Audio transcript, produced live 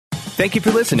Thank you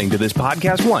for listening to this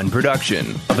Podcast One production.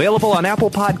 Available on Apple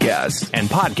Podcasts and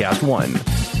Podcast One.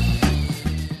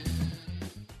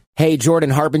 Hey, Jordan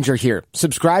Harbinger here.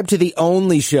 Subscribe to the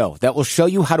only show that will show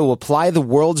you how to apply the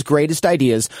world's greatest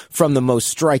ideas from the most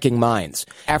striking minds.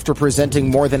 After presenting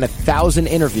more than 1,000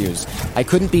 interviews, I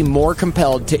couldn't be more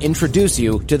compelled to introduce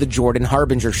you to the Jordan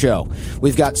Harbinger Show.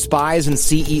 We've got spies and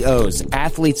CEOs,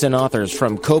 athletes and authors,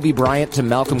 from Kobe Bryant to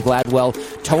Malcolm Gladwell,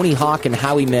 Tony Hawk and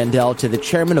Howie Mandel, to the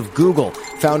chairman of Google,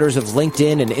 founders of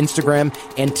LinkedIn and Instagram,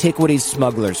 antiquities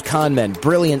smugglers, con men,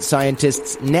 brilliant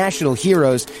scientists, national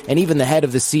heroes, and even the head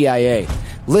of the CIA.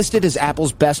 Listed as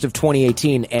Apple's best of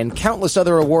 2018 and countless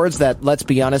other awards that, let's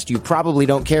be honest, you probably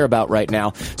don't care about right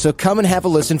now. So come and have a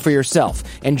listen for yourself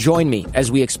and join me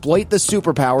as we exploit the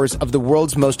superpowers of the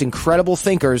world's most incredible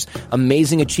thinkers,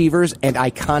 amazing achievers, and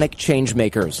iconic change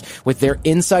makers with their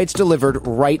insights delivered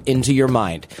right into your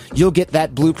mind. You'll get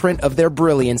that blueprint of their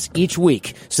brilliance each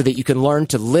week so that you can learn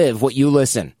to live what you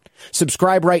listen.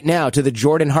 Subscribe right now to The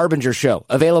Jordan Harbinger Show,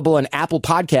 available on Apple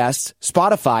Podcasts,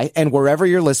 Spotify, and wherever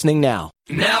you're listening now.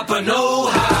 Napa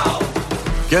know-how.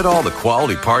 Get all the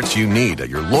quality parts you need at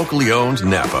your locally owned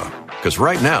Napa. Because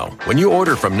right now, when you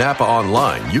order from Napa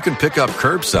online, you can pick up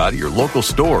curbside at your local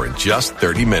store in just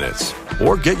 30 minutes.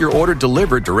 Or get your order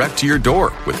delivered direct to your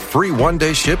door with free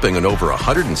one-day shipping on over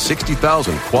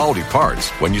 160,000 quality parts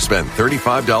when you spend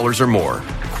 $35 or more.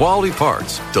 Quality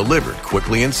parts delivered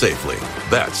quickly and safely.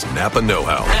 That's Napa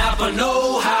know-how. Napa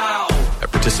know-how.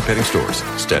 At participating stores,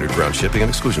 standard ground shipping and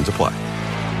exclusions apply.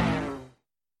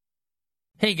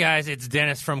 Hey guys, it's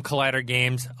Dennis from Collider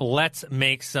Games. Let's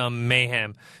make some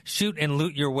mayhem. Shoot and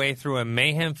loot your way through a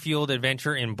mayhem-fueled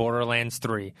adventure in Borderlands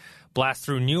 3. Blast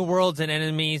through new worlds and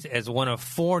enemies as one of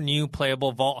 4 new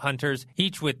playable Vault Hunters,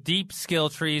 each with deep skill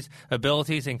trees,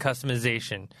 abilities, and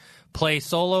customization. Play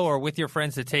solo or with your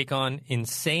friends to take on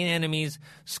insane enemies,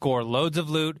 score loads of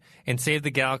loot, and save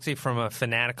the galaxy from a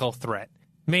fanatical threat.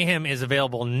 Mayhem is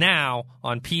available now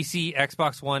on PC,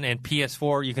 Xbox One, and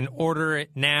PS4. You can order it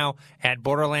now at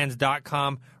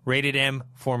Borderlands.com, rated M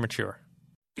for mature.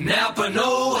 Napa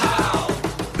know-how.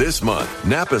 This month,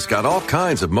 Napa's got all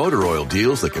kinds of motor oil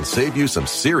deals that can save you some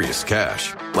serious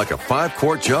cash. Like a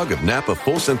 5-quart jug of Napa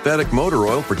full synthetic motor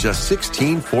oil for just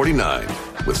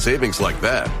 $16.49. With savings like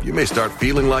that, you may start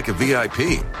feeling like a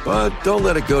VIP. But don't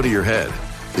let it go to your head.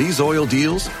 These oil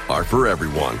deals are for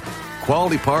everyone.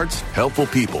 Quality parts, helpful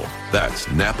people. That's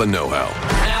Napa know-how.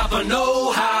 Napa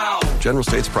know-how. General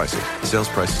States pricing. Sales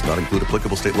prices not include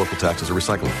applicable state, local taxes, or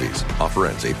recycling fees. Offer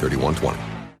ends 8/31/20.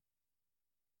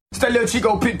 It's that little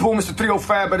Chico Pitbull, Mr.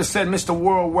 305, better said Mr.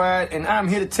 Worldwide, and I'm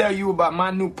here to tell you about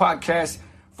my new podcast,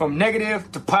 From Negative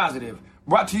to Positive,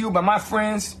 brought to you by my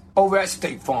friends over at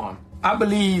State Farm. I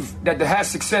believe that to have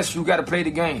success, you got to play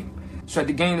the game, so that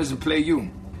the game doesn't play you.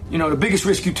 You know, the biggest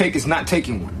risk you take is not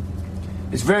taking one.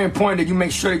 It's very important that you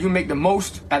make sure that you make the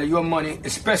most out of your money,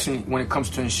 especially when it comes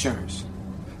to insurance.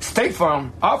 State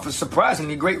Farm offers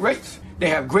surprisingly great rates. They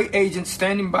have great agents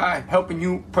standing by helping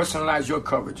you personalize your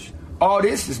coverage. All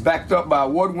this is backed up by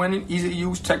award-winning,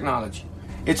 easy-to-use technology.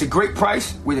 It's a great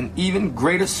price with an even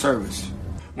greater service.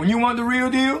 When you want the real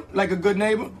deal, like a good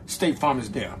neighbor, State Farm is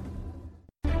there.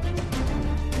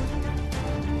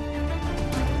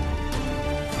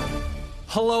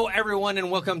 Hello, everyone,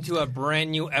 and welcome to a brand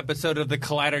new episode of the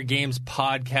Collider Games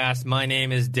podcast. My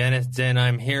name is Dennis Den.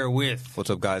 I'm here with...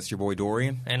 What's up, guys? It's your boy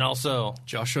Dorian. And also...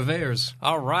 Joshua Vayers.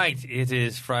 All right. It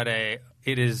is Friday.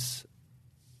 It is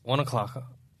 1 o'clock.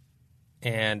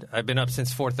 And I've been up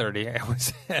since 4:30. I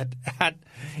was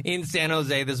in San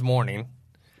Jose this morning.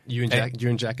 You and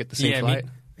Jack at the same flight?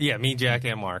 Me, Jack,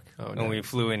 and Mark. Oh, and no. we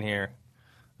flew in here.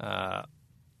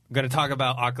 Going to talk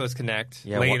about Oculus Connect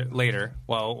later.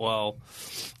 Well,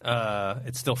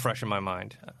 it's still fresh in my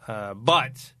mind.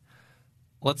 But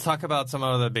let's talk about some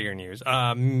of the bigger news.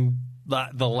 The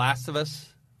Last of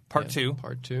Us Part 2.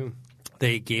 Part 2.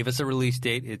 They gave us a release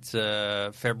date. It's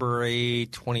February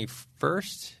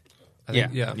 21st.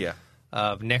 Yeah.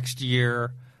 Of next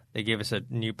year. They gave us a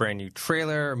brand new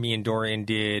trailer. Me and Dorian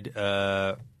did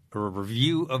a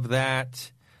review of that.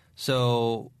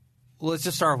 So let's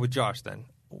just start with Josh then.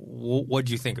 What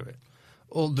did you think of it?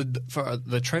 Well, for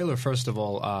the trailer, first of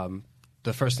all,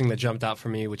 the first thing that jumped out for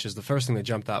me, which is the first thing that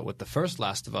jumped out with the first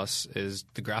Last of Us, is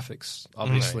the graphics.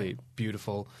 Obviously,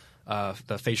 beautiful.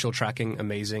 The facial tracking,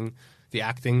 amazing. The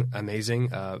acting, amazing.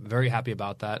 Very happy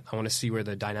about that. I want to see where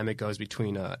the dynamic goes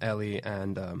between Ellie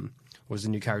and what was the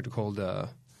new character called?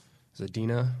 Is it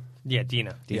Dina? Yeah,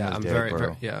 Dina. Dina's dead,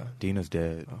 bro. Dina's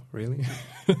dead. Oh, really?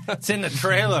 It's in the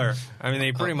trailer. I mean,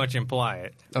 they pretty much imply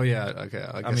it. Oh, yeah. Okay.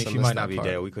 I mean, she might not be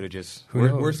dead. We could have just...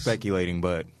 We're We're speculating,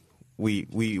 but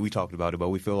we talked about it, but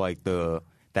we feel like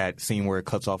that scene where it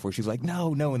cuts off where she's like,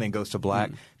 no, and then goes to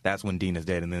black, that's when Dina's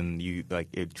dead. And then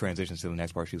it transitions to the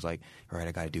next part. She's like, all right,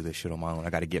 I got to do this shit on my own. I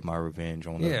got to get my revenge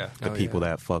on the people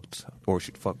that fucked or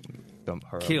should fuck them,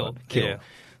 her. Killed. Yeah.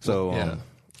 So,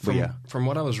 From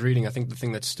what I was reading, I think the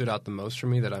thing that stood out the most for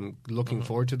me that I'm looking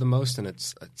forward to the most, and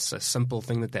it's a simple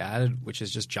thing that they added, which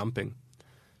is just jumping.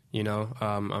 You know,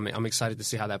 I'm excited to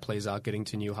see how that plays out, getting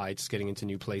to new heights, getting into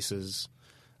new places.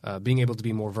 Being able to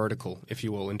be more vertical, if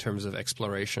you will, in terms of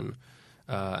exploration.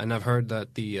 And I've heard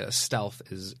that the stealth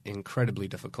is incredibly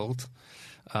difficult.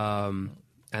 And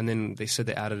then they said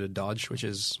they added a dodge, which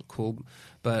is cool.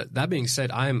 But that being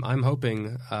said, I'm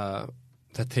hoping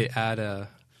that they add a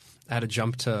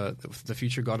jump to the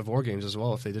future God of War games as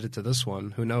well. If they did it to this one,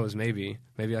 who knows? Maybe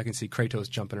I can see Kratos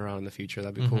jumping around in the future.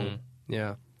 That'd be cool.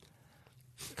 Yeah.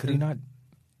 Could he not?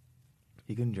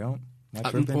 He couldn't jump. He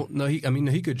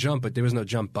could jump, but there was no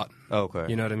jump button. Oh, okay.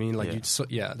 You know what I mean? Like,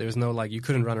 there's no, like, you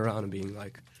couldn't run around and being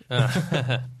like...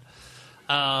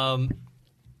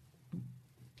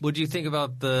 What do you think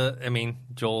about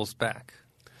Joel's back?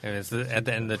 It's at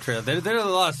the end of the trailer. There are a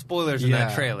lot of spoilers in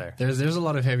that trailer. There's a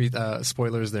lot of heavy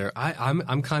spoilers there.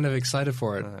 I'm kind of excited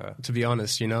for it, to be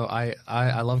honest. You know,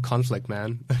 I love conflict,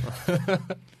 man.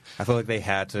 I feel like they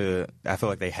had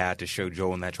to show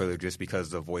Joel in that trailer just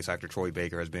because the voice actor Troy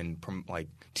Baker has been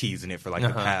teasing it for the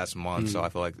past month. So I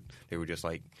feel like they were just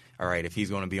like, all right, if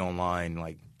he's going to be online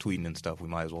like tweeting and stuff, we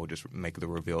might as well just make the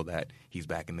reveal that he's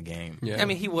back in the game. Yeah. I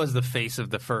mean, he was the face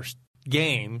of the first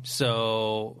game,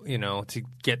 so to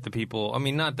get the people. I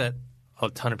mean, not that a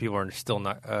ton of people are still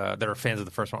not that are fans of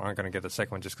the first one aren't going to get the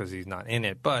second one just because he's not in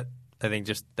it, but I think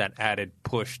just that added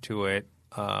push to it.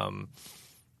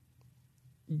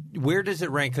 Where does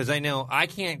it rank? Because I know I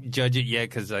can't judge it yet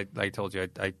because I told you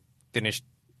I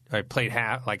played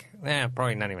half,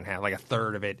 probably not even half, like a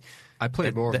third of it. I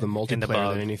played more of the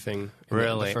multiplayer than anything.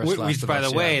 Really? Which, by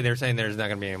the way, they're saying there's not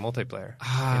going to be any multiplayer.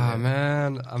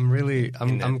 Man,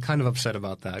 I'm kind of upset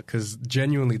about that because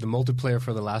genuinely the multiplayer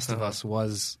for The Last of Us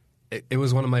was it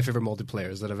was one of my favorite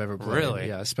multiplayers that I've ever played. Really?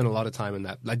 Yeah, I spent a lot of time in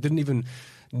that. I didn't even.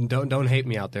 Don't hate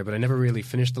me out there, but I never really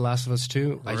finished The Last of Us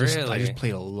 2. I just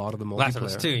played a lot of the multiplayer. Last of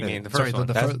Us 2, you mean the first one?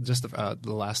 The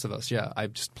Last of Us, yeah. I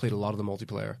just played a lot of the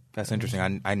multiplayer. That's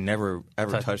interesting. I never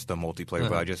ever touched the multiplayer,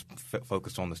 but I just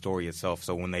focused on the story itself.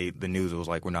 So when the news was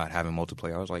like, we're not having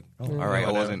multiplayer, I was like, all right.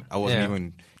 I wasn't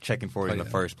even checking for it in the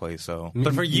first place. So,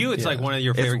 but for you, it's like one of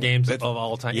your favorite games of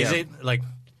all time. Yeah. Is it like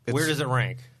where does it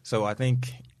rank? So I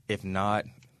think if not,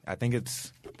 I think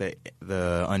it's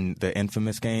the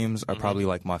Infamous games are probably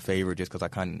like my favorite just because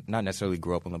I not necessarily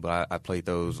grew up on them, but I played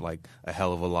those like a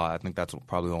hell of a lot. I think that's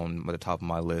probably on the top of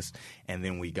my list. And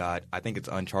then I think it's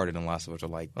Uncharted and Last of Us are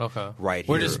like right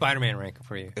here. Where does Spider-Man rank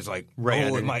for you? It's like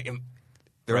right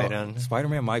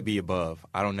Spider-Man might be above.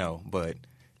 I don't know, but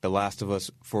The Last of Us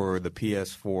for the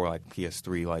PS4, like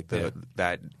PS3, like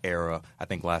that era, I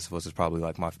think Last of Us is probably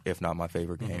like if not my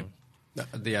favorite game.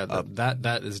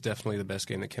 That is definitely the best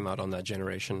game that came out on that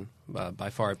generation by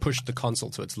far. It pushed the console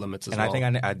to its limits as well.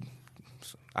 And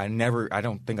I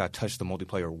don't think I touched the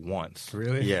multiplayer once.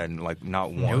 Really? Yeah, like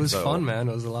not once. It was fun, man.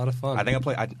 It was a lot of fun. I think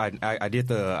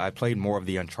I played more of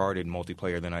the Uncharted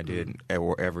multiplayer than I did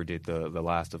or ever did the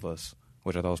Last of Us,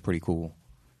 which I thought was pretty cool.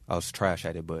 I was trash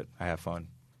at it, but I have fun.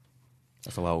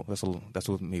 That's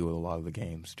with me with a lot of the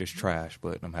games. Just trash,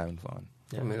 but I'm having fun.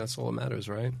 Yeah, I mean that's all that matters,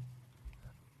 right?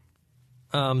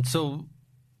 So,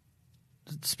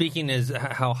 speaking as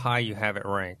how high you have it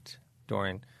ranked,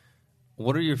 Dorian,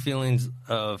 what are your feelings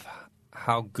of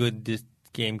how good this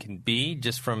game can be?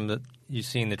 Just from you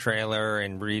seeing the trailer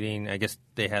and reading, I guess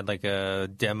they had like a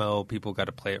demo. People got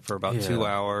to play it for about 2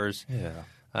 hours. Yeah.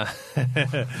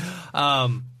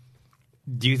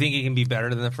 Do you think it can be better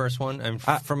than the first one? And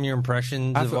from your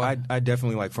impressions, I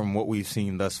definitely like from what we've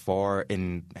seen thus far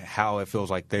and how it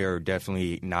feels like they're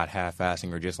definitely not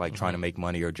half-assing or just like trying to make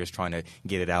money or just trying to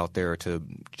get it out there to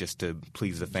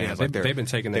please the fans. Yeah, they've been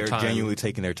taking their time. They're genuinely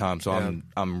taking their time. So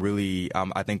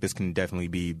I think this can definitely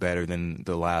be better than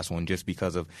the last one just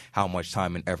because of how much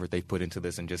time and effort they've put into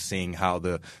this and just seeing how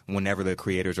whenever the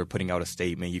creators are putting out a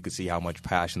statement, you can see how much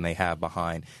passion they have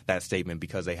behind that statement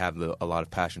because they have a lot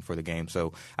of passion for the game.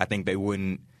 So I think they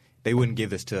wouldn't give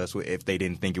this to us if they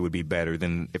didn't think it would be better if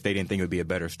they didn't think it would be a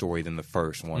better story than the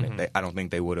first one. I don't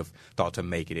think they would have thought to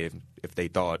make it if they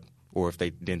thought or if they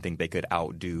didn't think they could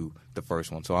outdo the first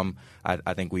one. So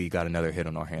I think we got another hit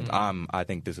on our hands. I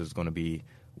think this is going to be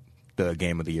the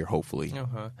game of the year, hopefully.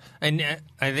 And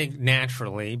I think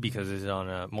naturally, because it's on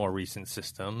a more recent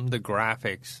system, the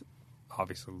graphics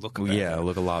obviously look better. Yeah,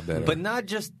 look a lot better. But not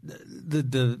just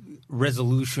the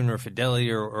resolution or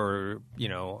fidelity or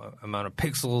amount of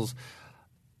pixels.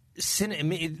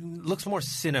 It looks more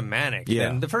cinematic. Yeah.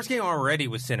 And the first game already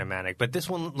was cinematic, but this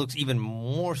one looks even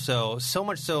more so. So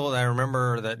much so that I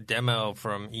remember that demo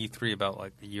from E3 about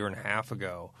like a year and a half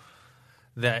ago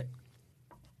that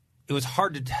it was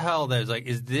hard to tell that it was like,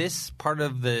 is this part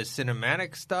of the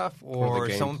cinematic stuff or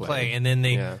the someone gameplay. play? And then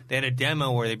they had a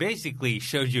demo where they basically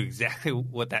showed you exactly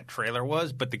what that trailer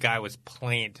was, but the guy was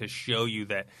playing it to show you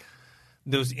that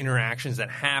those interactions that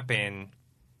happen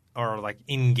are like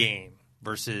in-game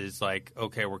versus like,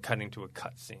 okay, we're cutting to a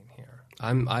cutscene here.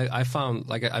 I found,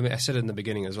 like, I mean, I said it in the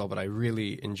beginning as well, but I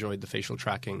really enjoyed the facial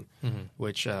tracking,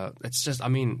 which it's just, I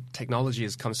mean, technology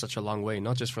has come such a long way,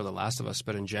 not just for The Last of Us,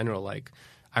 but in general. Like,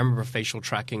 I remember facial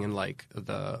tracking in like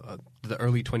the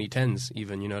early 2010s,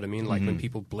 even. You know what I mean? Like when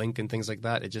people blink and things like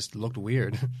that, it just looked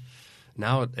weird.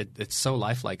 Now it's so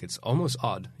lifelike; it's almost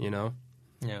odd. You know?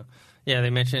 Yeah. They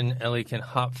mentioned Ellie can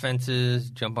hop fences,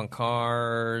 jump on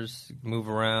cars, move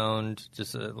around,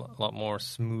 just a lot more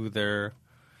smoother.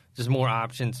 Just more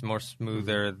options, more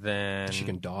smoother than... She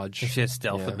can dodge. She has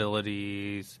stealth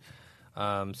abilities.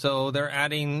 So they're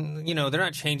adding... they're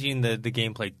not changing the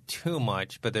gameplay too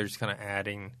much, but they're just kind of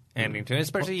adding to it.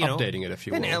 Especially, updating it, if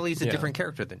you will. And Ellie's a different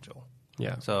character than Joel.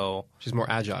 Yeah. So... She's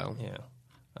more agile.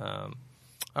 Yeah.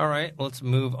 All right, let's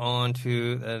move on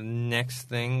to the next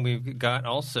thing. We've got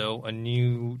also a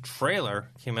new trailer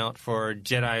came out for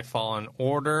Jedi Fallen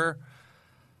Order.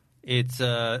 It's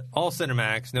all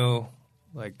cinematics, no...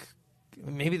 Like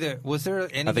maybe was there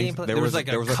any gameplay? There was like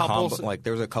a couple. combo, like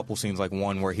there was a couple scenes, like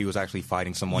one where he was actually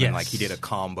fighting someone and like he did a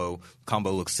combo.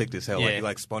 Combo looked sick as hell. Like he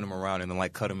like spun him around and then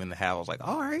like cut him in the half. I was like,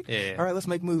 all right, let's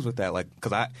make moves with that. Like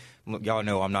because y'all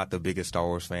know I'm not the biggest Star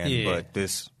Wars fan, but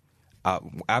this.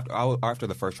 After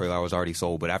the first trailer, I was already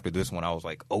sold, but after this one, I was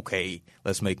like, okay,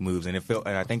 let's make moves. And and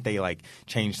I think they like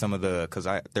changed some of because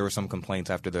there were some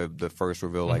complaints after the first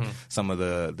reveal, like some of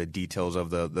the details of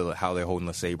the how they're holding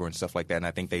the saber and stuff like that. And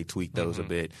I think they tweaked those a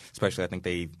bit. Especially, I think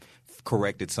they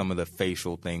corrected some of the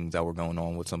facial things that were going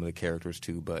on with some of the characters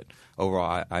too. But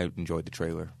overall, I enjoyed the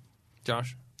trailer.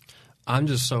 Josh? I'm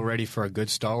just so ready for a good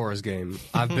Star Wars game.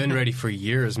 I've been ready for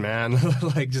years, man.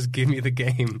 Like, just give me the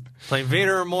game. Play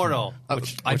Vader Immortal,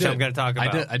 which I'm going to talk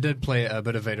about. I did play a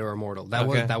bit of Vader Immortal.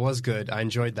 That was good. I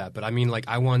enjoyed that. But I mean, like,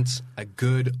 I want a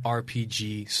good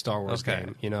RPG Star Wars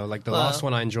game. You know, like the last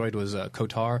one I enjoyed was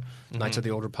KOTOR, Knights of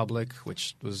the Old Republic,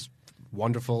 which was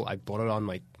wonderful. I bought it on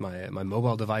my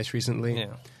mobile device recently.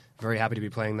 Yeah. Very happy to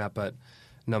be playing that, but.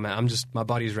 No, man, my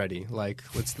body's ready. Like,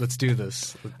 let's do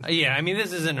this. Yeah, I mean,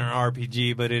 this isn't an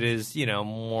RPG, but it is,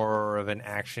 more of an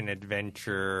action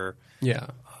adventure. Yeah.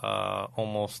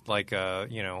 Almost like a,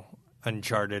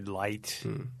 Uncharted light,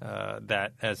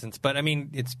 that essence. But, I mean,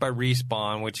 it's by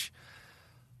Respawn, which,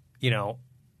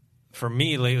 for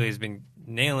me lately has been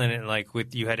nailing it. Like,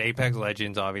 you had Apex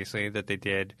Legends, obviously, that they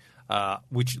did,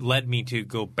 which led me to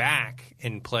go back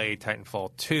and play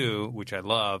Titanfall 2, which I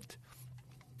loved.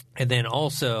 And then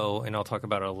also, and I'll talk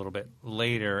about it a little bit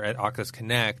later, at Oculus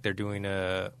Connect, they're doing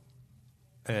a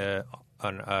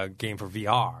game for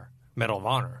VR, Medal of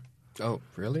Honor. Oh,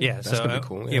 really? Yeah, that's gonna be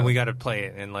cool. Yeah, we got to play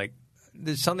it, and like,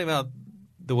 there's something about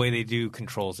the way they do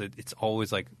controls. It's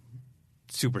always like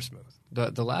super smooth.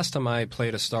 The last time I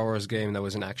played a Star Wars game that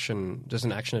was an action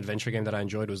adventure game that I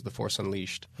enjoyed was The Force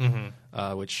Unleashed,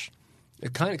 which.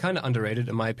 It kind of underrated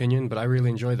in my opinion, but I really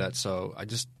enjoyed that. So I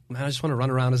just want to run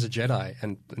around as a Jedi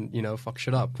and fuck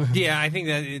shit up. Yeah, I think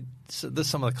that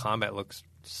some of the combat looks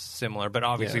similar, but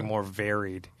obviously more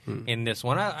varied in this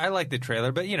one. I like the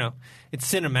trailer, but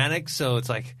it's cinematic, so it's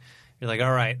like you're like,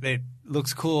 all right, it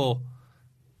looks cool,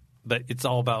 but it's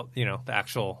all about the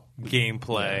actual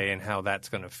gameplay and how that's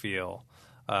going to feel.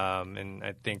 And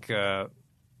I think.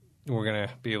 We're going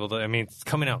to be able to... I mean, it's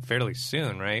coming out fairly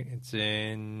soon, right? It's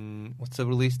in... What's the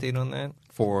release date on that?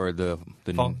 For the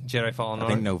Jedi Fallen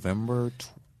Order? I think November...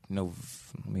 Let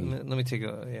me take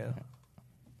a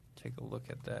look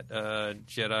at that.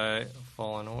 Jedi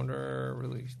Fallen Order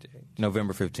release date.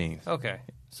 November 15th. Okay.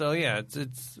 So, yeah,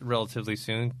 it's relatively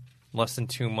soon. Less than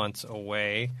 2 months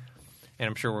away. And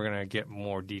I'm sure we're going to get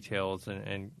more details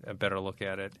and a better look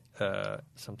at it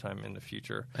sometime in the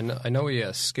future. I know we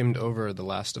skimmed over The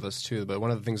Last of Us too, but one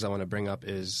of the things I want to bring up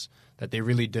is that they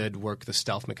really did work the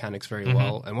stealth mechanics very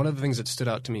well. And one of the things that stood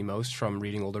out to me most from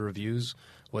reading older reviews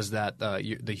was that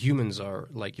the humans are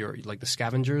like the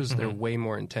scavengers. They're way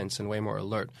more intense and way more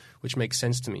alert, which makes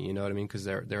sense to me. You know what I mean? Because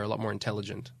they're a lot more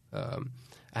intelligent.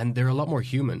 And they're a lot more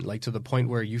human, like to the point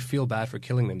where you feel bad for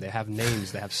killing them. They have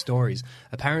names, they have stories.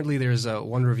 Apparently, there's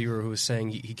one reviewer who was saying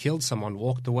he killed someone,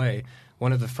 walked away,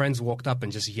 one of the friends walked up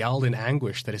and just yelled in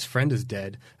anguish that his friend is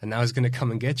dead and now he's going to come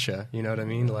and get you. You know what I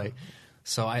mean? Like,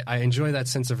 so I enjoy that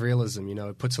sense of realism. You know,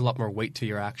 it puts a lot more weight to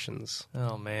your actions.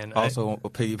 Oh man! Also,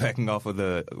 piggybacking off of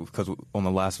because on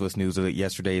the Last of Us news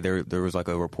yesterday, there was like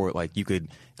a report like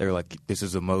they're like, this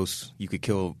is the most you could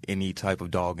kill any type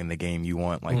of dog in the game you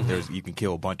want. Like you can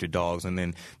kill a bunch of dogs, and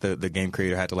then the game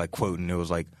creator had to like quote, and it was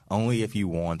like, only if you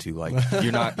want to. Like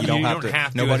you don't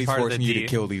have to. Nobody's forcing you to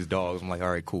kill these dogs. I'm like,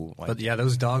 all right, cool. Like, but yeah,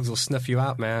 those dogs will sniff you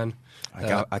out, man.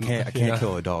 I can't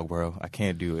kill a dog, bro. I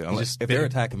can't do it. Unless, if they're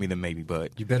attacking me, then maybe.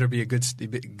 But you better be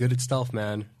good at stealth,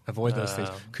 man. Avoid those things.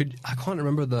 I can't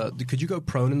remember could you go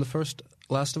prone in the first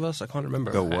Last of Us? I can't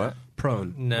remember. Go what?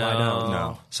 Prone. No. Lie down.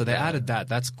 No. So they added that.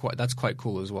 That's quite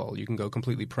cool as well. You can go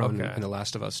completely prone in the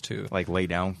Last of Us 2. Like lay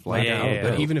down.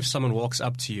 But even if someone walks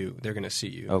up to you, they're going to see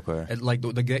you. Okay. Like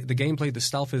the gameplay, the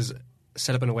stealth is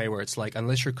set up in a way where it's like,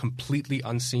 unless you're completely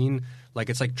unseen, like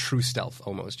it's like true stealth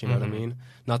almost. You know what I mean?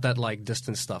 Not that like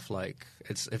distant stuff. Like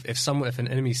it's if an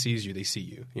enemy sees you, they see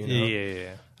you. You know?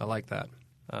 Yeah. I like that.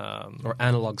 Or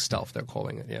analog stealth, they're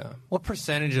calling it. Yeah. What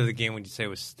percentage of the game would you say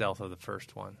was stealth of the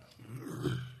first one?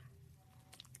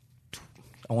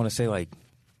 I want to say like,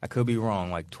 I could be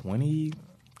wrong, like 20%.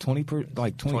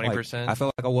 Like, I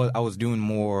felt like I was doing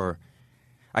more.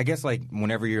 I guess like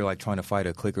whenever you're like trying to fight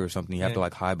a clicker or something, you have to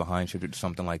like hide behind shit or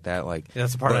something like that. Like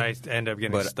that's the part I end up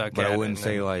getting stuck at. But I wouldn't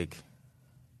say like.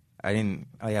 I didn't.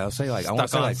 Yeah, I'll say like I want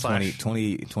to say like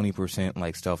 20%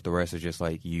 like stealth. The rest is just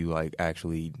like you like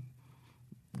actually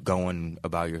going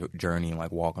about your journey and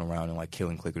like walking around and like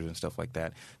killing clickers and stuff like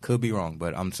that. Could be wrong,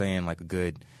 but I'm saying like a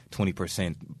good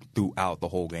 20% throughout the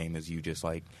whole game is you just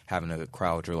like having to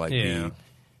crouch or like be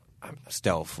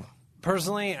stealth.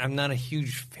 Personally, I'm not a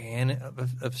huge fan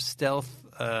of stealth.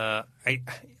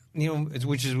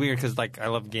 Which is weird because like I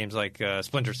love games like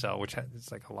Splinter Cell, which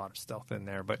it's like a lot of stealth in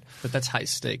there. But that's high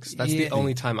stakes. That's the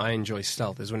only time I enjoy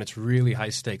stealth is when it's really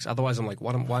high stakes. Otherwise, I'm like,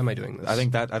 why am I doing this? I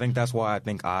think that's why I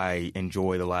think I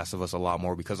enjoy The Last of Us a lot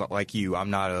more because like you, I'm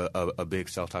not a big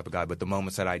stealth type of guy. But the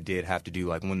moments that I did have to do,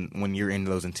 like when you're in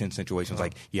those intense situations,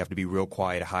 like you have to be real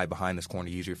quiet, hide behind this corner,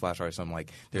 use your flashlight or something. Like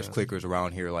there's clickers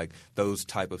around here, like those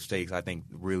type of stakes. I think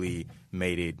really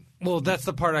made it. Well, that's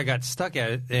the part I got stuck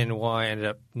at and why I ended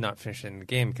up not finishing the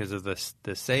game because of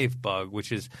the save bug,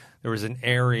 which is there was an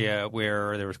area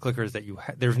where there was clickers that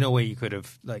there's no way you could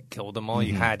have like killed them all.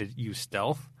 Mm-hmm. You had to use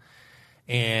stealth,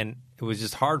 and it was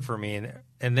just hard for me.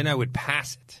 And then I would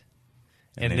pass it,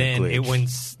 and then it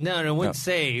wouldn't. No, it wouldn't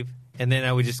save, and then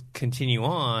I would just continue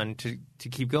on to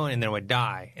keep going, and then I would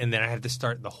die, and then I had to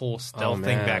start the whole stealth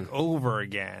thing back over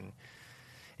again.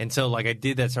 And so, like, I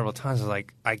did that several times. I was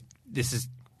like,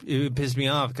 it pissed me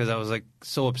off because I was like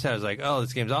so upset. I was like, "Oh,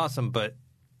 this game's awesome," but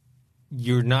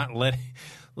you're not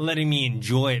letting me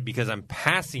enjoy it because I'm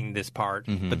passing this part,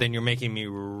 but then you're making me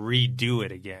redo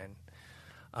it again.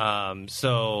 And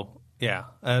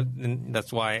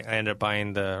that's why I ended up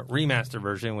buying the remaster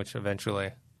version, which eventually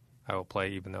I will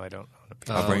play, even though I don't own a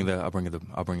PC. I'll bring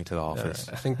it to the office.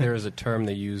 I think there is a term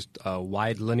they used,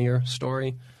 wide linear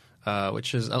story.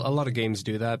 Which is a lot of games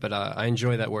do that, but I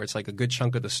enjoy that where it's like a good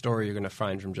chunk of the story you're going to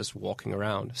find from just walking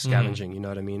around, scavenging, you know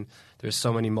what I mean? There's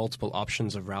so many multiple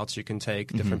options of routes you can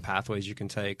take, different pathways you can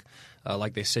take.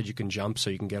 Like they said, you can jump so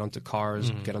you can get onto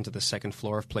cars, get onto the second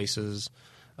floor of places.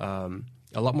 A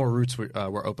lot more routes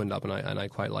were opened up, and I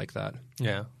quite like that.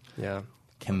 Yeah. Yeah.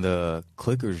 Can the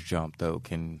clickers jump, though?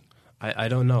 I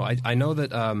don't know. I know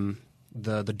that...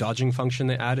 The dodging function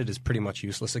they added is pretty much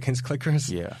useless against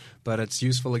clickers. Yeah. But it's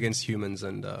useful against humans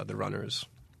and the runners.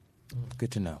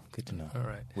 Good to know. All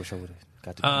right. Wish I would have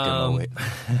got to demo it.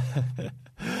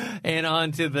 And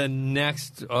on to the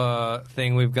next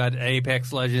thing. We've got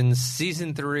Apex Legends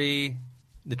Season 3.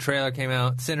 The trailer came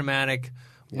out. Cinematic.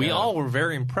 We all were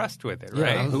very impressed with it,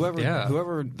 right?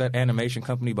 Whoever that animation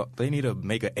company, they need to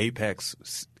make an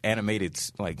Apex animated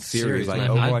like series like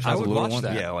Overwatch has a little one.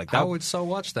 That. Yeah, like that, I would so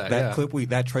watch that.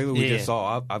 That trailer we just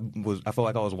saw, I felt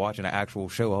like I was watching an actual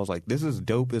show. I was like, this is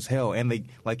dope as hell. And they,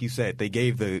 like you said, they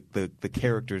gave the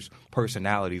characters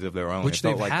personalities of their own, which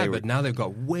they've had, but now they've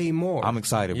got way more. I'm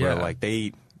excited, bro. Like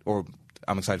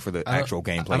I'm excited for the actual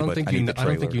gameplay. I don't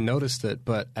think you noticed it,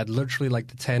 but at literally like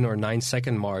the 10 or 9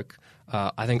 second mark.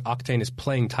 I think Octane is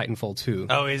playing Titanfall 2.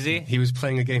 Oh, is he? He was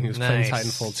playing a game. He was playing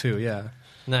Titanfall 2, yeah.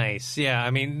 Nice. Yeah,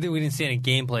 I mean, we didn't see any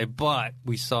gameplay, but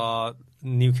we saw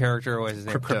new character, what is his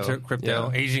name?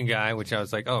 Crypto. Asian guy, which I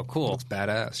was like, oh, cool. Looks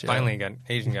badass, yeah. Finally got an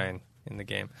Asian guy in the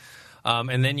game.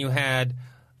 And then you had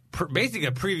basically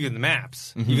a preview of the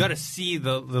maps. You got to see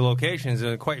the locations.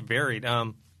 They're quite varied.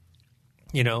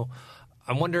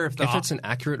 I wonder if if it's an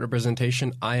accurate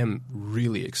representation, I am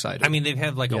really excited. I mean, they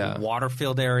have like a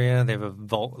water-filled area. They have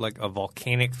a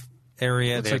volcanic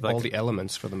area. It's they have all the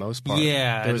elements for the most part.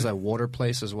 Yeah. There's a water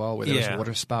place as well where there's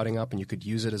water spouting up and you could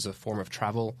use it as a form of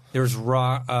travel. There's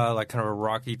like kind of a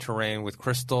rocky terrain with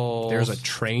crystals. There's a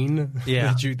train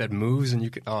that moves and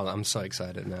you can. Oh, I'm so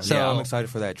excited, man. So I'm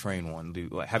excited for that train one,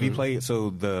 dude. Like, have you played?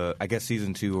 So I guess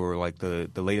season 2 or like the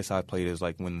latest I played is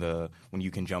like when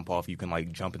you can jump off, you can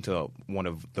like jump into one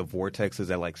of the vortexes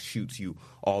that like shoots you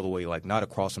all the way, like not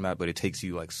across the map, but it takes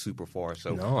you like super far.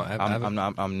 So no,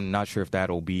 I'm not sure if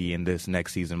that'll be in this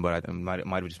next season, but it might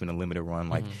have just been a limited run.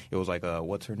 Like it was like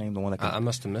what's her name? The one that I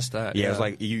must have missed that. Yeah, it was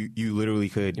like you literally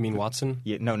could. You mean Watson?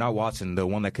 Yeah, no, not Watson. The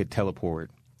one that could teleport.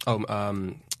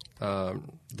 The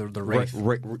Wraith.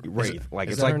 Wraith. Like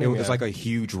it's like it's like a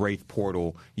huge Wraith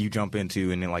portal you jump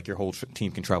into, and then like your whole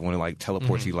team can travel and it like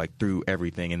teleports you like through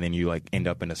everything, and then you like end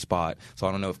up in a spot. So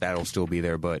I don't know if that'll still be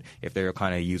there, but if they're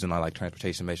kind of using like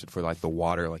transportation method for like the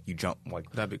water, like you jump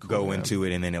like that'd be cool, go into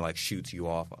it and then it like shoots you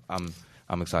off.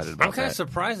 I'm excited about that. I'm kind of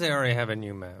surprised they already have a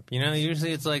new map. You know,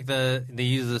 usually it's like they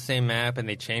use the same map and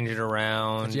they change it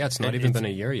around. Yeah, it's not even been a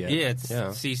year yet. Yeah,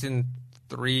 it's season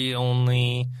 3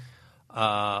 only.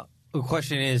 The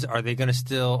question is, are they going to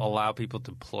still allow people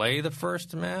to play the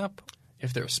first map?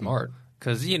 If they're smart.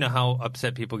 Because you know how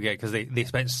upset people get because they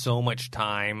spent so much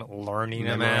time learning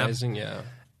a map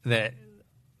that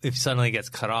if suddenly it gets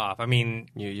cut off, I mean,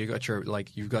 you've got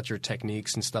your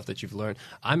techniques and stuff that you've learned.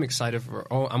 I'm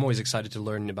always excited to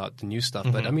learn about the new stuff.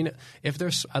 But I mean,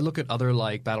 I look at other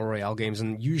like battle royale games,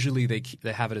 and usually they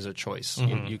have it as a choice.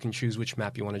 You can choose which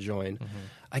map you want to join.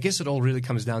 I guess it all really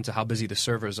comes down to how busy the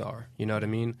servers are. You know what I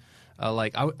mean?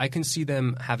 I can see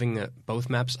them having both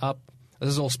maps up. This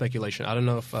is all speculation. I don't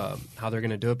know if how they're going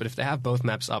to do it, but if they have both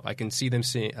maps up, I can see them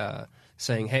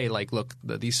saying, "Hey, like, look,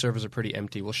 these servers are pretty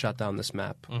empty. We'll shut down this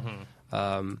map."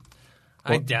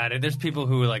 I doubt it. There's people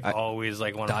who always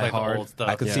want to play hard. the old stuff.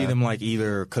 I could see them like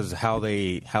either because how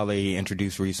they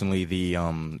introduced recently the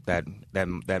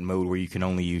that mode where you can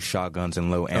only use shotguns and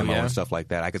low ammo and stuff like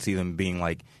that. I could see them being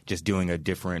like just doing a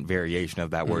different variation of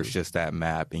that where it's just that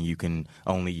map and you can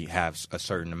only have a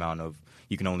certain amount of.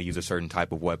 You can only use a certain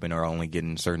type of weapon or only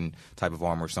getting certain type of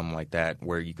armor or something like that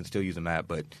where you can still use a map,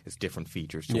 but it's different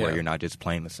features to where you're not just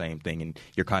playing the same thing and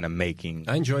you're kind of making...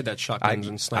 I enjoyed that shotguns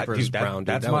and snipers brown.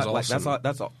 That was awesome.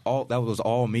 That was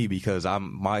all me because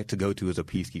my to-go-to is a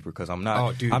Peacekeeper because I'm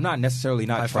not necessarily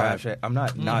trash at... I'm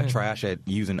not trash at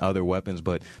using other weapons,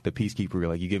 but the Peacekeeper,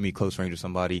 like you get me close range to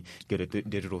somebody, get a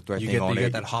digital threat thing on it. You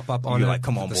get that hop-up on it. You're like,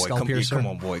 come on,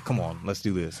 boy, come on, let's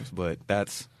do this. But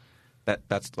that's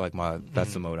like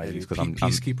that's the mode I use because I'm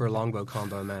Peacekeeper longbow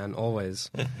combo, man, always.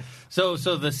 So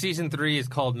the season 3 is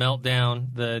called Meltdown.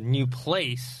 The new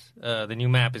place, the new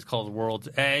map is called World's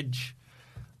Edge.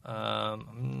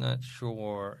 I'm not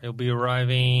sure. It'll be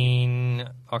arriving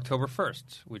October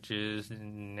 1st, which is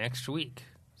next week.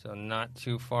 So not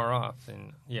too far off.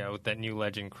 And with that new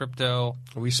legend, Crypto.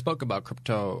 We spoke about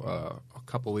Crypto a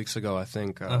couple weeks ago, I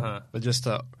think. But just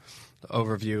the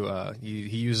overview,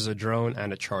 he uses a drone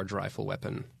and a charge rifle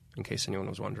weapon, in case anyone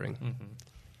was wondering.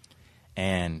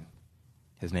 And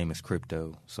his name is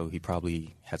Crypto, so he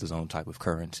probably has his own type of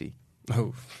currency.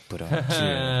 Oh. But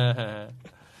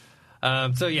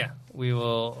we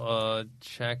will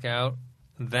check out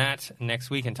that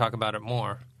next week and talk about it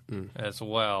more as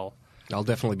well. I'll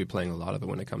definitely be playing a lot of it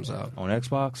when it comes out. On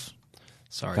Xbox?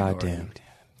 Sorry, Goddamn.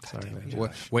 Sorry,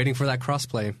 waiting for that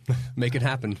crossplay. Make it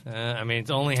happen. I mean, it's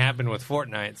only happened with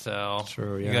Fortnite, so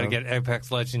you got to get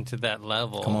Apex Legends to that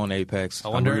level. Come on, Apex.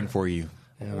 I'm rooting for you.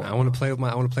 Yeah, I want to play with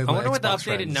my. I wonder what the updated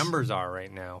friends. Numbers are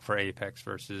right now for Apex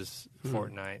versus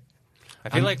Fortnite. I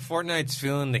feel like Fortnite's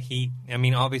feeling the heat. I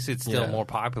mean, obviously it's still more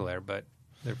popular, but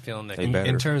they're feeling the heat.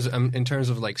 In terms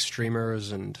of like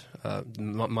streamers and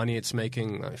money it's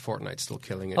making, Fortnite's still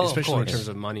killing it, especially in terms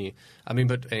of money. I mean,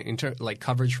 but in like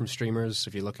coverage from streamers,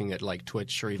 if you're looking at like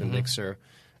Twitch or even Mixer,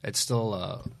 it's still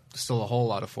a whole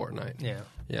lot of Fortnite.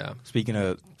 Yeah. Speaking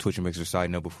of Twitch and Mixer, side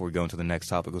note before we go into the next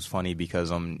topic, it was funny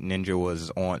because Ninja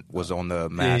was on the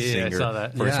Masked Singer, I saw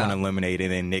that. first one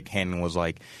eliminated, and Nick Cannon was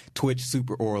like Twitch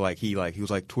super, or like he was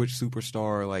like Twitch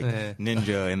superstar, like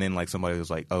Ninja, and then like somebody was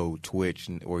like, oh, Twitch,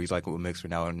 or he's like with Mixer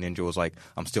now, and Ninja was like,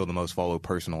 I'm still the most followed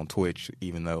person on Twitch,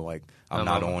 even though like I'm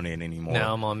not on it anymore.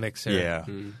 Now I'm on Mixer. Yeah,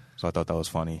 so I thought that was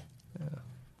funny.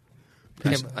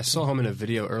 I saw him in a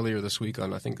video earlier this week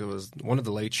on, I think it was one of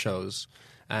the late shows.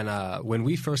 And when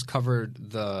we first covered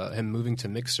him moving to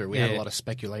Mixer, we had a lot of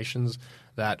speculations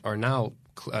that are now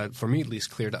for me at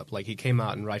least, cleared up. Like, he came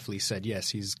out and rightfully said, yes,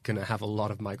 he's going to have a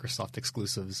lot of Microsoft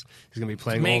exclusives. He's going to be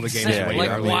playing all the games way Like,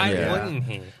 early. why wouldn't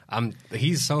he?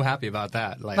 He's so happy about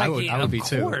that. Like I would be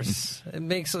too. Of course. It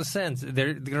makes no sense.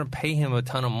 They're going to pay him a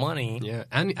ton of money. Yeah,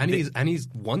 and he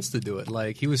wants to do it.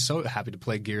 Like, he was so happy to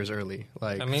play Gears early.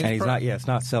 Like, I mean, and he's not. Yeah, it's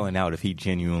not selling out if he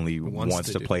genuinely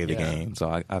wants to play the yeah. game.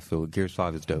 So I feel Gears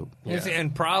 5 is dope. Yeah.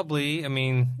 And probably, I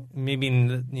mean, maybe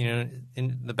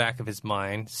in the back of his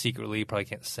mind, secretly, he probably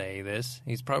can't say this.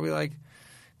 He's probably like,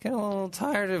 getting a little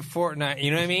tired of Fortnite.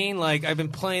 You know what I mean? Like, I've been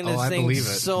playing this thing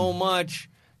so much.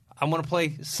 I want to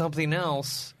play something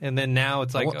else. And then now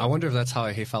it's like, I wonder if that's how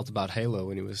he felt about Halo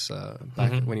when he was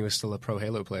when he was still a pro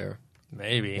Halo player.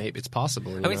 Maybe it's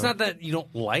possible. I mean, it's not that you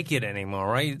don't like it anymore,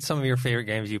 right? Some of your favorite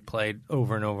games you played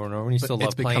over and over and over, and you still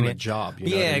love playing it. It's become a job. You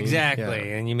know yeah, what I mean? Exactly.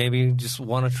 Yeah. And you maybe just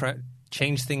want to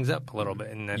change things up a little bit.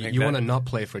 And you want to not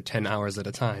play for 10 hours at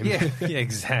a time. Yeah,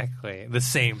 exactly. The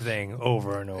same thing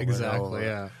over and over. Exactly.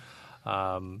 And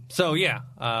over.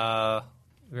 Yeah.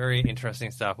 Very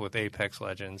interesting stuff with Apex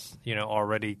Legends.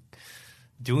 Already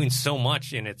doing so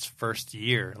much in its first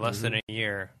year, less than a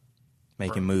year.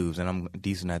 Making moves, and I'm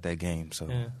decent at that game. So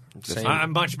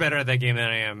I'm much better at that game than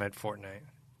I am at Fortnite.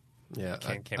 Yeah,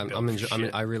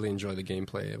 I really enjoy the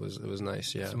gameplay. It was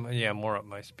nice. Yeah, more up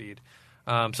my speed.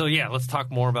 Let's talk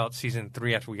more about Season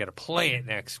 3 after we get to play it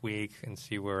next week and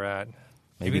see where we're at.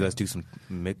 Maybe let's do some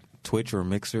Twitch or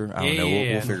Mixer. I don't know.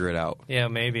 We'll figure it out. Yeah,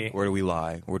 maybe. Where do we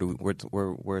lie?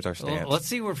 Where's our stance? Let's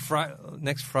see where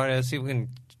next Friday. Let's see if we can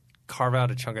carve out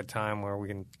a chunk of time where we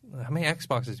can. How many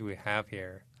Xboxes do we have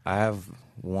here? I have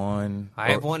one.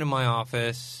 I have one in my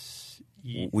office.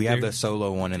 We have the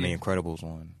Solo one and the Incredibles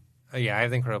one. Yeah, I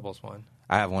have the Incredibles one.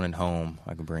 I have one at home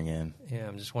I can bring in. Yeah,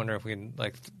 I'm just wondering if we can,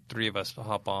 three of us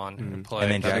hop on and play.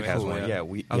 And then Jack has one. Yeah,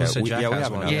 we have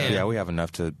enough. Yeah, we have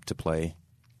enough to play.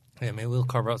 Yeah, maybe we'll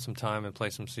carve out some time and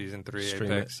play some Season 3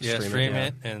 Apex. Stream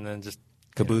it, and then just...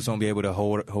 Caboose won't be able to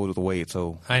hold the weight,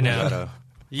 so... I know.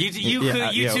 You two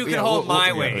can hold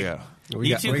my weight. Yeah.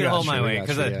 You two can hold my weight.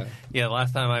 Because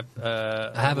last time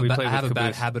I have a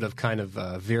bad habit of kind of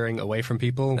veering away from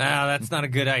people. That's not a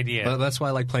good idea. But that's why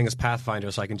I like playing as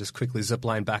Pathfinder, so I can just quickly zip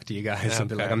line back to you guys and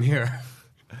be like, I'm here.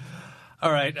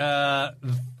 All right.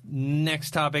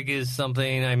 Next topic is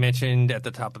something I mentioned at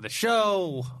the top of the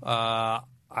show.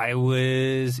 I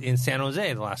was in San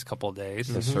Jose the last couple of days.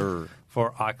 Yes, sir.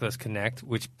 For Oculus Connect,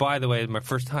 which, by the way, is my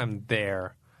first time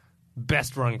there.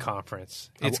 Best run conference.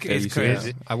 It's crazy.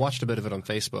 Yeah. I watched a bit of it on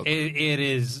Facebook. It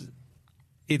is.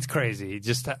 It's crazy.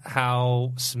 Just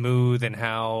how smooth and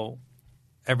how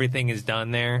everything is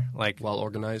done there. Like, well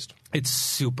organized. It's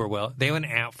super well. They have an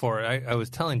app for it. I was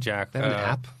telling Jack. They have an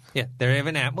app? Yeah, they have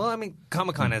an app. Well, I mean,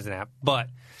 Comic-Con has an app, but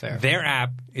their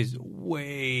app is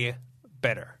way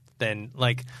better than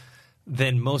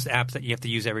most apps that you have to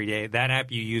use every day. That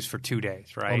app you use for 2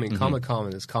 days, right? Well, I mean,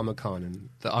 Comic-Con is Comic-Con, and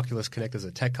the Oculus Connect is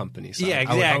a tech company. So yeah,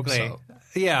 exactly. I would hope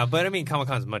so. Yeah, but I mean,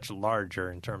 Comic-Con is much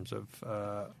larger in terms of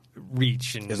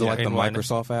reach. And, is it like the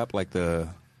Microsoft app? Like do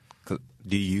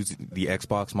you use the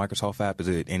Xbox Microsoft app? Is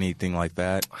it anything like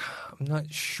that? I'm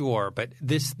not sure, but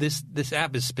this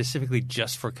app is specifically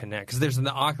just for Connect. Because there's an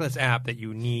Oculus app that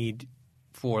you need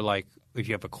for, like, if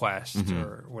you have a Quest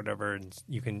or whatever, and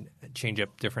you can change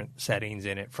up different settings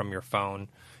in it from your phone.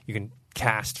 You can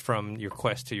cast from your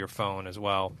Quest to your phone as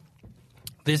well.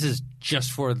 This is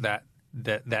just for that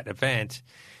event,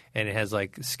 and it has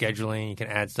like scheduling. You can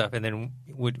add stuff, and then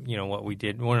what we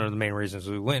did. One of the main reasons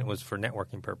we went was for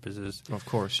networking purposes. Of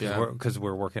course, yeah, because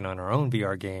we're working on our own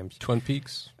VR games. Twin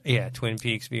Peaks, yeah, Twin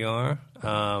Peaks VR,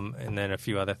 and then a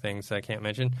few other things that I can't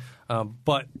mention,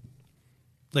 but.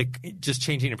 Like, just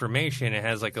changing information, it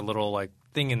has like a little like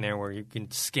thing in there where you can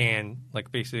scan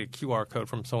like basically a QR code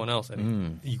from someone else,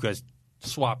 and you guys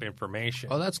swap information.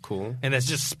 Oh, that's cool. And that's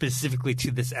just specifically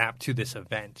to this app, to this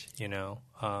event,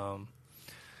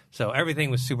 So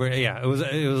everything was super. Yeah, it was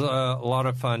a lot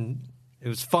of fun. It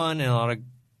was fun, and a lot of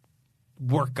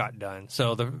work got done.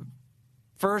 So the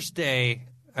first day,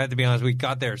 I have to be honest, we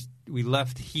got there. We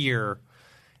left here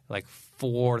like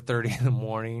 4:30 in the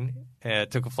morning.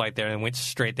 Took a flight there and went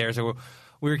straight there. So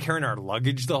we were carrying our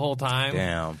luggage the whole time.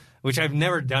 Damn. Which I've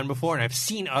never done before, and I've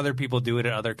seen other people do it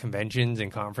at other conventions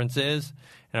and conferences.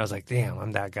 And I was like, damn,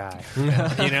 I'm that guy. You know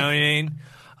what I mean?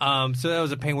 So that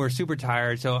was a pain. We were super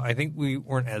tired, so I think we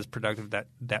weren't as productive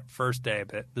that first day,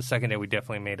 but the second day we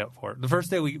definitely made up for it. The first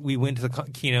day we went to the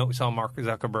keynote. We saw Mark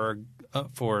Zuckerberg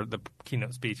for the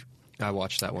keynote speech. I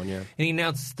watched that one, yeah. And he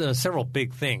announced several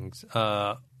big things.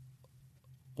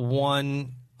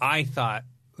 One I thought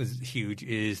was huge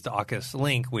is the Oculus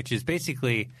Link, which is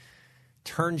basically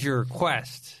turns your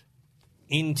Quest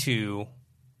into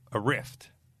a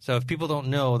Rift. So if people don't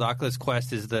know, the Oculus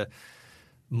Quest is the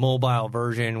mobile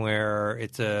version where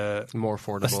it's a more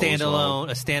affordable,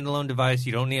 a standalone device.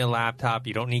 You don't need a laptop,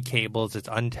 you don't need cables. It's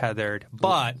untethered,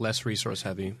 but less resource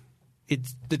heavy.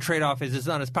 It's the trade-off is it's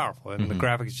not as powerful, and the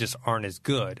graphics just aren't as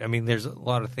good. I mean, there's a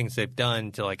lot of things they've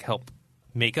done to like help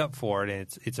make up for it, and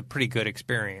it's a pretty good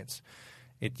experience.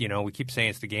 We keep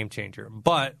saying it's the game changer,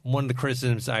 but one of the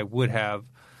criticisms I would have,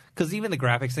 because even the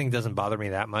graphics thing doesn't bother me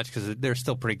that much because they're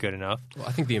still pretty good enough. Well,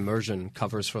 I think the immersion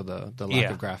covers for the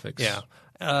lack of graphics. Yeah.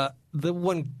 The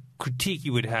one critique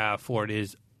you would have for it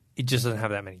is it just doesn't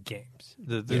have that many games.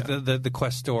 The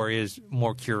Quest store is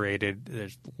more curated.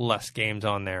 There's less games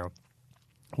on there.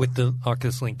 With the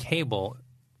Oculus Link cable,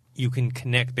 you can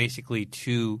connect basically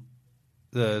to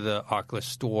the Oculus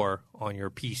store on your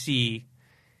PC,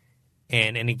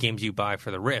 and any games you buy for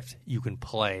the Rift, you can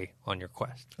play on your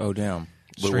Quest. Oh, damn.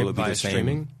 Will it be the same?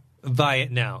 Streaming?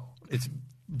 It's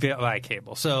via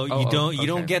cable. So you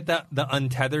don't get the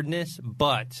untetheredness,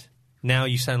 but now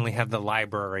you suddenly have the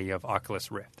library of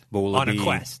Oculus Rift on a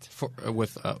Quest.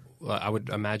 I would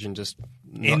imagine just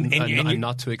a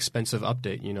not too expensive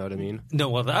update. You know what I mean? No,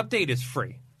 well, the update is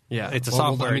free. Yeah, it's a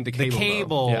software. the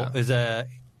cable is I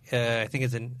think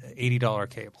it's an $80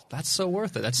 cable. That's so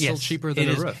worth it. That's still cheaper than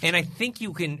a Rift. And I think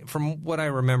you can, from what I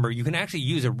remember, you can actually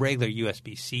use a regular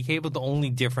USB-C cable. The only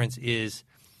difference is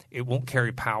it won't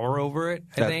carry power over it,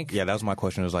 I think. Yeah, that was my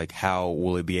question. Was like, how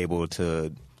will it be able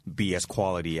to be as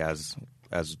quality as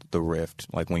the Rift?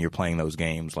 Like when you're playing those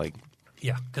games, like.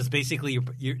 Yeah, because basically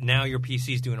now your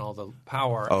PC is doing all the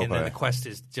power, and then the Quest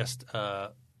is just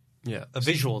a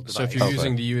visual device. So if you're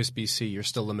using the USB-C, you're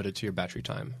still limited to your battery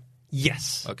time.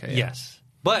 Yes. Okay. Yes.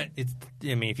 But if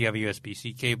you have a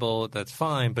USB-C cable, that's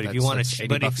fine. But if you want to,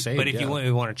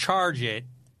 you want to charge it,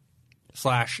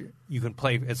 you can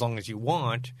play as long as you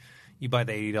want. You buy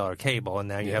the $80 cable, and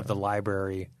now you have the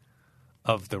library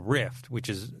of the Rift, which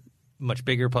is much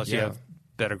bigger. Plus, you have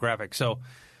better graphics. So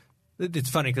it's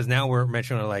funny because now we're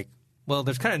mentioning like, well,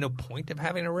 there's kind of no point of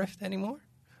having a Rift anymore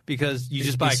because you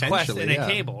just buy a Quest and a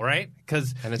cable, right?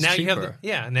 Because now cheaper.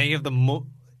 Now you have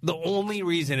the only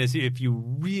reason is if you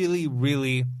really,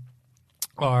 really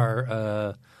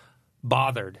are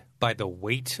bothered by the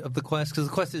weight of the Quest, because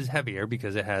the Quest is heavier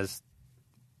because it has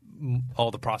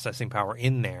all the processing power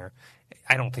in there.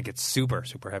 I don't think it's super,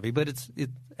 super heavy, but it's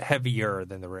heavier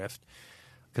than the Rift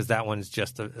because that one's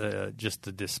just a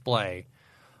display.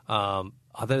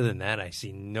 Other than that, I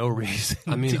see no reason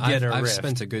to get a Rift. I've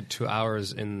spent a good 2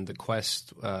 hours in the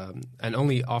Quest, and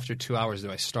only after 2 hours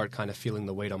do I start kind of feeling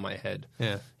the weight on my head.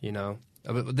 Yeah. You know?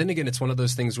 But then again, it's one of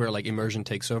those things where like immersion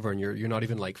takes over and you're not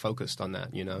even like focused on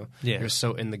that, you know? Yeah. You're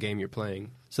so in the game you're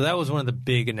playing. So that was one of the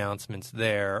big announcements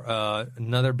there.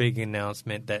 Another big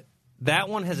announcement that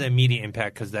one has an immediate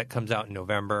impact because that comes out in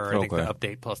November. I think the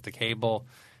update plus the cable,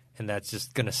 and that's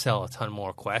just going to sell a ton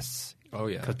more Quests. Oh,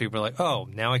 yeah. Because people are like, oh,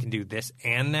 now I can do this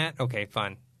and that? Okay,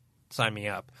 fine. Sign me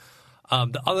up.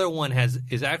 The other one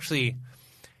is actually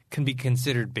can be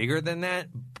considered bigger than that,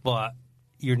 but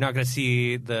you're not going to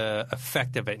see the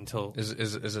effect of it until... Is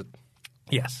it?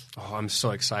 Yes. Oh, I'm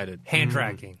so excited. Hand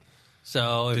tracking.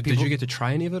 So did you get to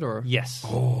try any of it? Or Yes.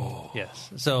 Oh. Yes.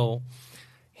 So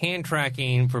hand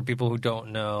tracking, for people who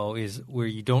don't know, is where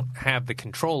you don't have the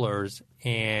controllers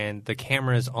and the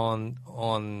cameras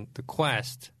on the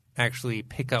Quest actually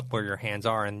pick up where your hands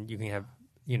are, and you can have,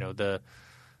 the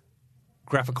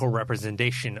graphical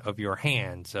representation of your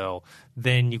hand. So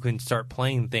then you can start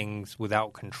playing things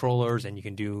without controllers, and you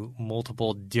can do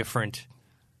multiple different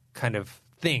kind of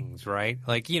things, right?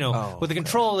 Like, with the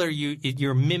controller,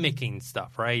 you're mimicking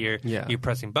stuff, right? You're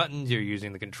pressing buttons, you're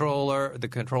using the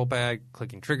control pad,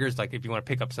 clicking triggers. Like if you want to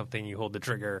pick up something, you hold the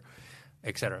trigger,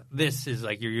 etc. This is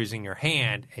like you're using your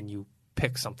hand and you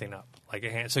pick something up like a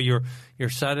hand. So you're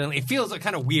suddenly, it feels like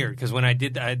kind of weird because when I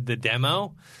did the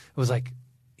demo, it was like,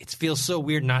 it feels so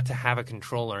weird not to have a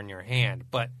controller in your hand,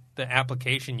 but the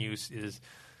application use is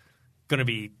going to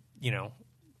be,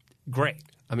 great.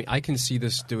 I mean, I can see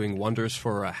this doing wonders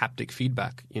for haptic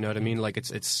feedback. You know what I mean? Like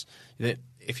it's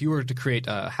if you were to create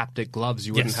haptic gloves,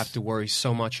 you wouldn't have to worry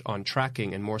so much on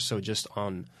tracking and more so just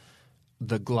on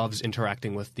the gloves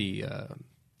interacting with the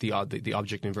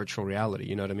object in virtual reality.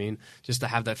 You know what I mean? Just to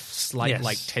have that slight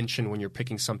like tension when you're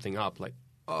picking something up. Like,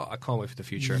 oh, I can't wait for the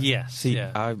future. Yes. See,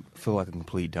 I feel like a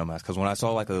complete dumbass because when I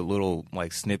saw like a little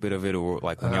like snippet of it or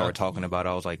like when y'all were talking about it,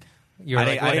 I was like,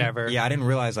 whatever. I didn't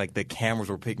realize like the cameras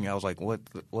were picking. I was like, what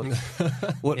is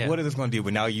this going to do?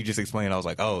 But now you just explained. I was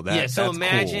like, oh, that's so cool.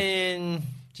 imagine,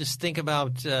 just think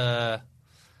about,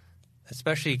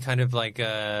 especially kind of like,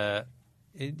 have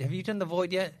you done the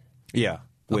Void yet? Yeah.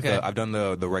 Okay. I've done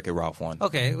the Wreck-It Ralph one.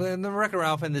 Okay, well, the Wreck-It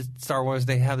Ralph and the Star Wars,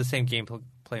 they have the same gameplay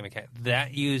mechanic.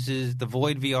 That uses the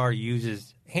Void VR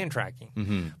uses hand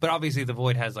tracking, but obviously the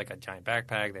Void has like a giant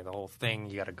backpack. They have the whole thing.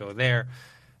 You got to go there.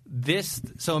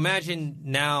 So imagine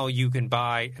now you can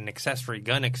buy an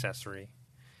gun accessory,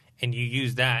 and you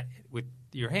use that with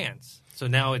your hands. So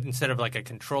now instead of like a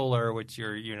controller, which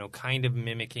you're kind of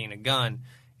mimicking a gun,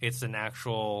 it's an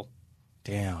actual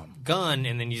gun,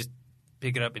 and then you just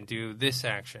pick it up and do this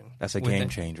action. That's a game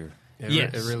changer.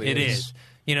 Yes, it really is.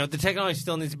 The technology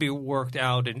still needs to be worked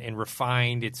out and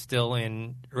refined. It's still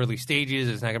in early stages.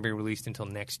 It's not going to be released until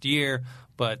next year.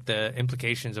 But the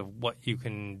implications of what you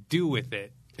can do with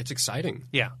it, it's exciting.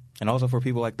 Yeah. And also for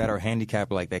people like that are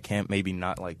handicapped, like that can't maybe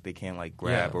not like they can't like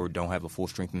grab or don't have the full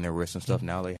strength in their wrists and stuff.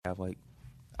 Now they have like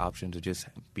option to just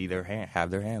have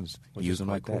their hands, use them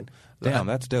like cool. that. Damn,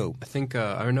 that's dope. I think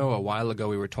I know a while ago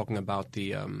we were talking about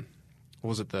the what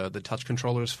was it, the touch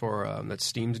controllers for that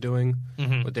Steam's doing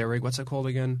with their rig. What's it called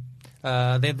again? They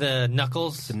have the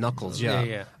Knuckles. The Knuckles,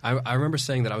 yeah. I remember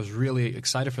saying that I was really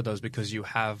excited for those because you've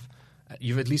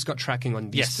at least got tracking on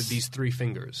these three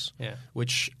fingers. Yeah.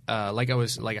 Which, like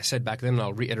I said back then, and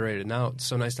I'll reiterate it now. It's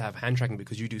so nice to have hand tracking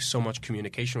because you do so much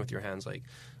communication with your hands.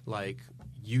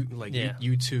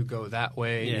 You two go that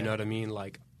way. Yeah. You know what I mean?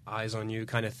 Like eyes on you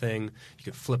kind of thing. You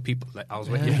can flip people. You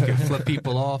can flip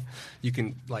people off. You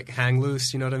can like hang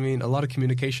loose. You know what I mean? A lot of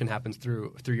communication happens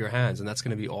through your hands, and that's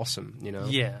going to be awesome.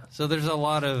 Yeah. So there's a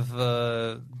lot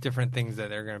of different things that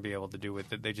they're going to be able to do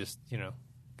with it. They just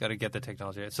got to get the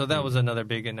technology. So that was another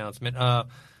big announcement.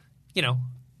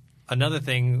 Another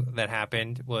thing that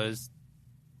happened was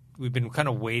we've been kind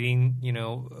of waiting.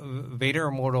 Vader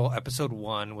Immortal Episode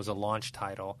 1 was a launch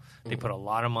title. They put a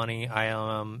lot of money.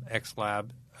 ILM, XLab.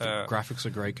 Graphics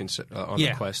are great on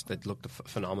the Quest. That looked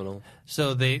phenomenal.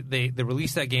 So they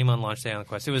released that game on launch day on the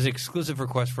Quest. It was exclusive for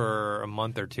Quest for a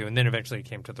month or two, and then eventually it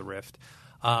came to the Rift.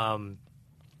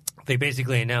 They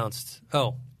basically announced,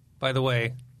 by the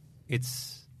way,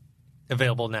 it's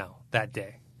available now, that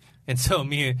day. And so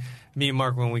me and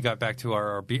Mark, when we got back to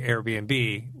our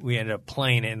Airbnb, we ended up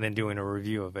playing it and then doing a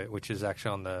review of it, which is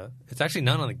actually it's actually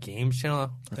not on the games channel.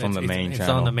 It's on the main channel. It's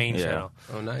on the main channel.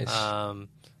 Oh, nice.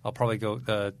 I'll probably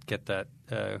go get that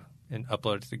and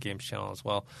upload it to the games channel as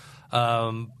well.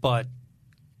 But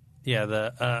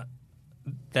yeah,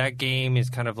 that game is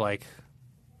kind of like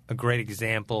a great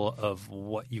example of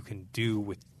what you can do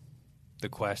with the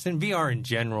Quest and VR in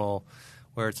general,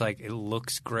 where it's like it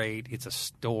looks great. It's a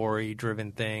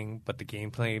story-driven thing, but the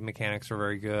gameplay mechanics are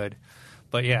very good.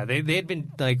 But yeah, they had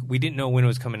been like, we didn't know when it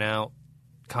was coming out.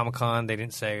 Comic-Con, they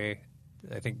didn't say.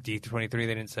 I think D23 they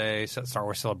didn't say. Star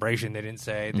Wars Celebration they didn't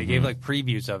say. They gave like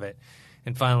previews of it,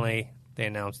 and finally they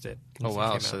announced it. Oh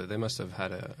wow! So they must have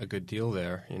had a good deal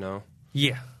there,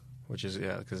 Yeah. Which is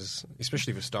because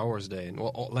especially for Star Wars Day, and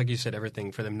like you said,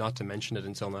 everything for them not to mention it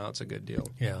until now, it's a good deal.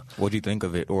 Yeah. What do you think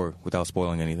of it, or without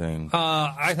spoiling anything?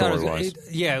 I thought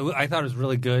it was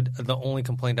really good. The only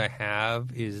complaint I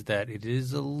have is that it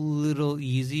is a little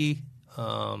easy.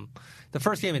 The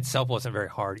first game itself wasn't very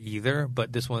hard either,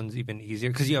 but this one's even easier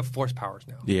because you have force powers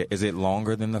now. Yeah, is it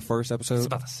longer than the first episode? It's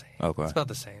about the same. Okay, it's about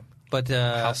the same. But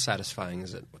how satisfying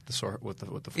is it with the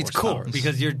force? It's cool powers?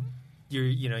 because you're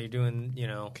doing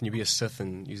Can you be a Sith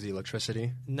and use the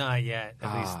electricity? Not yet,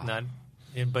 at least not.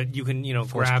 But you can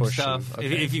Force grab push stuff.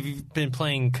 okay. If you've been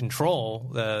playing Control,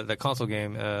 the console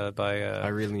game by I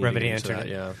really need Remedy to get into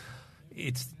Entertainment,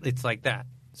 that, it's like that.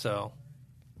 So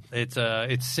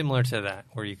it's similar to that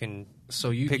where you can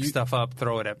pick stuff up,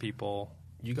 throw it at people.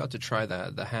 You got to try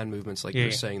the hand movements, like you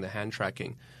were saying, the hand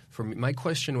tracking. For me, my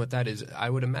question with that is, I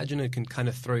would imagine it can kind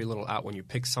of throw you a little out when you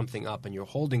pick something up and you're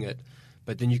holding it,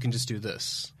 but then you can just do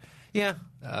this. Yeah.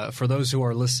 For those who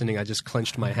are listening, I just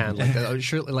clenched my hand.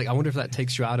 I wonder if that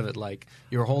takes you out of it. Like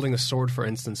you're holding a sword, for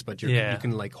instance, but you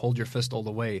can like hold your fist all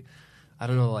the way. I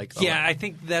don't know, I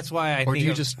think that's why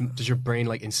does your brain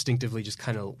like instinctively just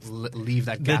kind of leave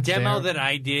that gap? The demo there? that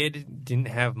I didn't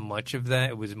have much of that.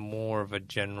 It was more of a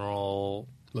general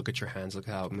look at your hands, look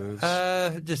at how it moves.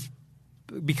 Just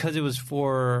because it was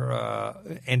for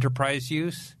enterprise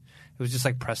use, it was just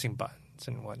like pressing buttons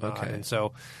and whatnot. Okay. And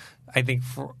so I think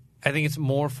it's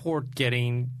more for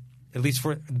getting, at least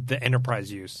for the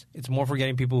enterprise use, it's more for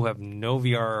getting people who have no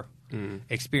VR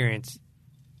experience,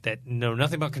 that know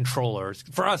nothing about controllers.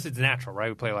 For us, it's natural, right?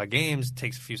 We play a lot of games. It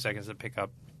takes a few seconds to pick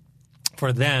up.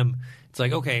 For them, it's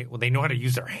like, okay, well, they know how to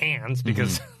use their hands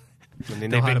because and they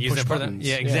know how to push buttons.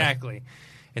 Yeah, exactly. Yeah.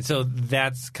 And so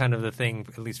that's kind of the thing,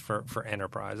 at least for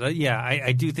enterprise.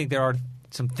 I do think there are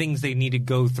some things they need to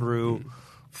go through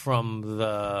from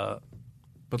the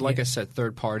But like I said,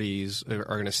 third parties are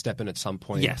going to step in at some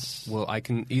point. Yes. Well, I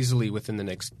can easily within the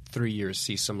next 3 years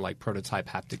see some like prototype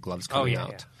haptic gloves coming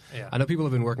out. Yeah. I know people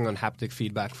have been working on haptic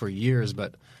feedback for years,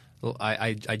 but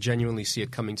I genuinely see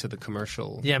it coming to the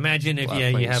commercial. Yeah, imagine if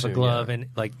playing you have soon, a glove and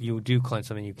like you do clench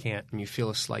something you can't. and you feel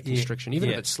a slight constriction, even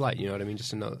if it's slight. You know what I mean? Just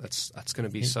to know that's going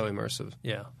to be so immersive.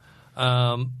 Yeah.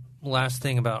 Last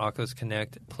thing about Oculus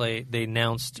Connect they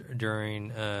announced during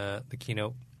the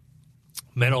keynote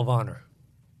Medal of Honor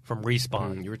from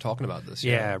Respawn. You were talking about this.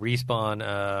 Yeah,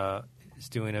 Respawn is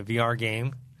doing a VR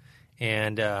game,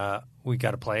 and we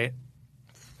got to play it.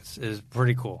 It's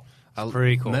pretty cool.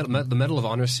 Pretty cool. The Medal of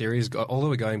Honor series, all the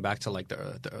way going back to like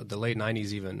the late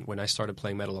 90s even, when I started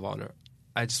playing Medal of Honor,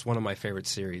 it's one of my favorite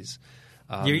series.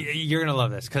 You're going to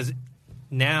love this because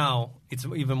now it's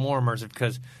even more immersive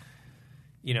because,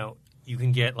 you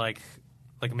can get like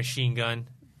a machine gun,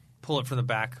 pull it from the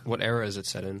back. What era is it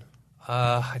set in?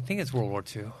 I think it's World War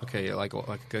II. Okay, like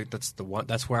that's the one.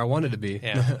 That's where I wanted to be.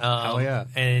 Yeah. Hell yeah!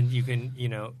 And you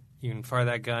can fire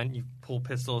that gun. You pull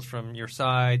pistols from your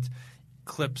sides,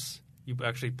 clips. You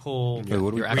actually pull.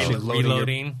 You're actually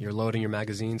reloading. You're loading your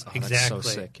magazines. Oh, exactly. That's so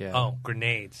sick. Yeah. Oh,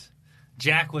 grenades.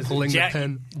 Jack was pulling the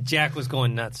pin. Jack was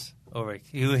going nuts over it.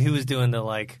 He was doing the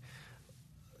like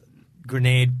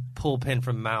grenade pull pin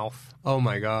from mouth. Oh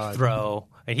my god! Throw.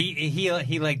 And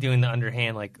he liked doing the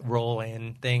underhand like roll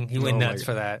in thing. He went nuts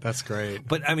for that. That's great.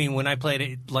 But I mean, when I played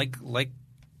it, like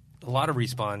a lot of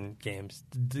Respawn games,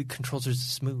 the controls are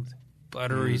smooth,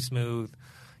 buttery smooth.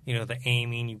 The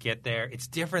aiming you get there, it's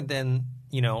different than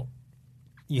you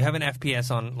have an FPS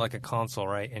on like a console,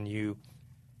 right? And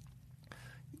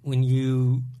when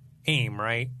you aim,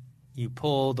 right, you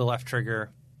pull the left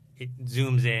trigger, it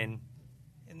zooms in,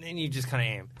 and then you just kind of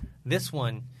aim. This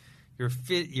one,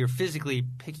 you're physically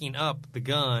picking up the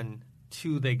gun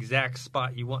to the exact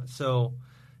spot you want. So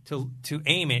to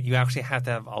aim it, you actually have to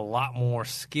have a lot more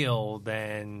skill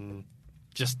than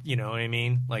just, you know what I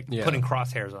mean? Like putting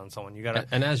crosshairs on someone. You gotta.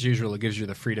 And as usual, it gives you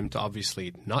the freedom to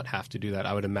obviously not have to do that.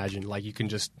 I would imagine, like you can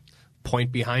just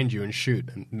point behind you and shoot,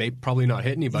 and probably not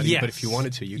hit anybody. Yes. But if you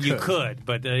wanted to, you could. You could,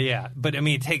 but But I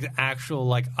mean, it takes actual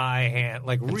like eye-hand,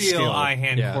 like real skill.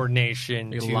 eye-hand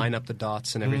coordination. You line up the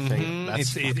dots and everything.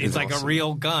 It's like awesome. a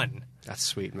real gun. That's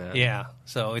sweet, man. Yeah.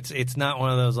 So it's not one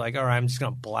of those like, all right, I'm just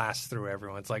gonna blast through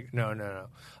everyone. It's like no.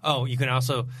 Oh, you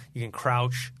can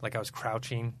crouch. Like I was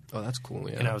crouching. Oh, that's cool.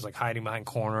 Yeah. And I was like hiding behind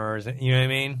corners. You know what I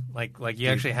mean? Like you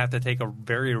actually have to take a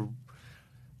very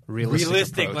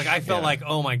realistic approach. Like I felt like,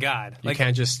 oh my god, you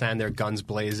can't just stand there guns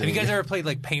blazing. Have you guys ever played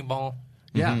like paintball?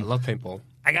 Yeah, I love paintball.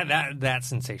 I got that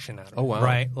sensation out of it. Oh wow!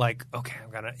 Right? Like okay,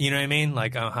 I'm gonna. You know what I mean?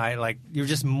 Like I'm high. Like you're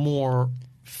just more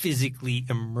physically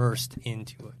immersed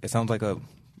into it. It sounds like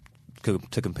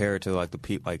to compare it to like the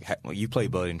people like you play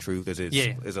Blood and Truth. Is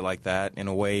it like that in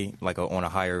a way, like on a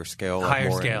higher scale,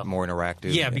 more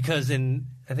interactive? Yeah, because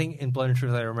I think in Blood and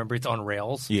Truth, I remember it's on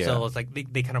rails. Yeah. So it's like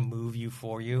they kind of move you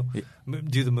for you,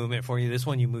 do the movement for you. This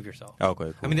one, you move yourself. Okay,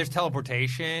 cool. I mean, there's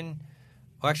teleportation.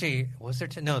 Well, actually, was there?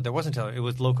 No, there wasn't. It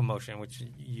was locomotion, which you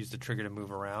use the trigger to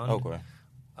move around. Okay.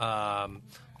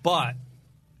 But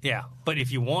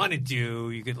if you wanted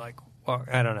to, you could like. Well,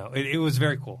 I don't know. It was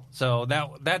very cool. So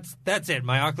that's it.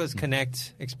 My Oculus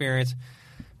Connect experience.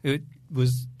 It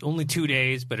was only 2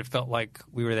 days, but it felt like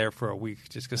we were there for a week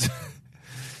just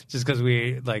because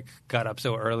we like got up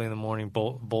so early in the morning,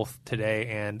 both today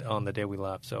and on the day we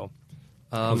left. So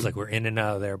it was like we're in and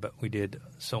out of there, but we did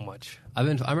so much. I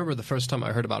remember the first time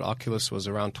I heard about Oculus was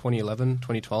around 2011,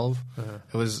 2012.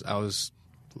 I was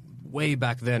way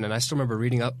back then, and I still remember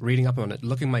reading up on it,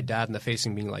 looking my dad in the face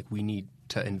and being like, "We need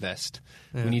to invest.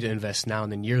 We need to invest now."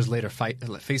 And then years later,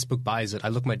 Facebook buys it. I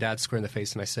looked my dad square in the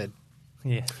face and I said,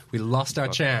 "Yeah, we lost our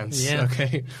chance. Yeah.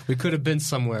 Okay, we could have been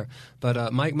somewhere."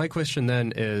 But my question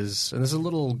then is, and this is a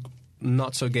little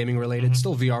not so gaming related,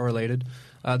 still VR related.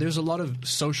 There's a lot of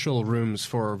social rooms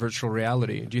for virtual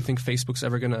reality. Do you think Facebook's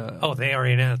ever gonna? Oh, they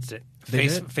already announced it. They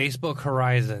did? Facebook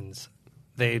Horizons.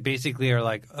 They basically are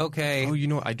like, okay.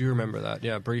 Oh, I do remember that.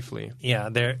 Yeah, briefly. Yeah,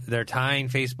 they're tying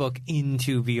Facebook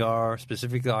into VR,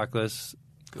 specifically Oculus.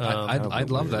 I'd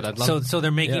love that. I'd love. So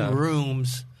they're making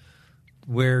rooms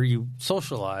where you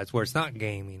socialize, where it's not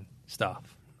gaming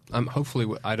stuff.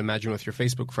 Hopefully, I'd imagine with your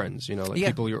Facebook friends,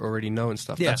 people you already know and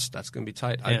stuff. Yeah. That's going to be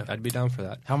tight. Yeah. I'd be down for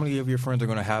that. How many of your friends are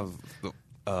going to have?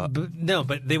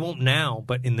 But they won't now.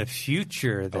 But in the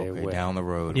future, they will. Down the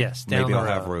road. Yes, maybe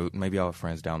I'll have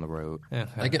friends down the road. Yeah.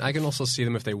 I can also see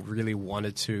them if they really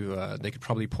wanted to. They could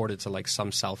probably port it to like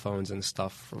some cell phones and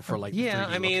stuff for like. Yeah, 3D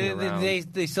I mean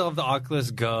looking they still have the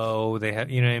Oculus Go. They have,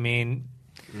 you know what I mean.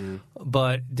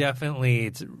 But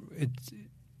definitely,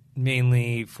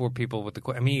 mainly for people with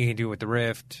the. I mean, you can do it with the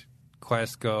Rift,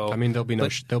 Quest, Go. I mean, there'll be no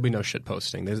shit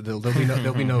posting.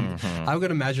 There'll be no. I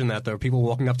would imagine that there are people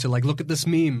walking up to like, look at this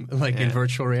meme, like in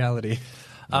virtual reality.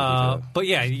 But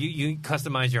yeah, you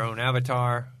customize your own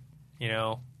avatar. You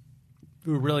know,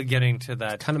 we're really getting to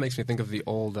that. Kind of makes me think of the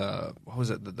old. What was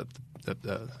it?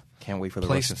 The Can't wait for the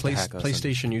Russians to hack us.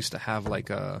 PlayStation used to have like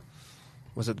a.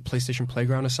 Was it the PlayStation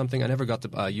Playground or something? I never got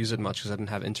to use it much because I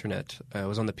didn't have internet. It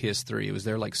was on the PS3. It was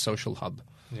their like social hub.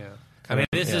 Yeah. I mean,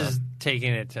 this is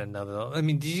taking it to another level. I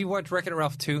mean, did you watch Wreck-It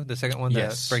Ralph 2, the second one?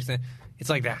 Yes. That breaks in? It's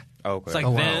like that. Oh, okay. It's like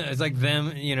them. It's like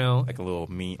them. You know, like a little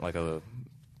like a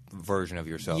version of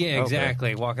yourself. Yeah,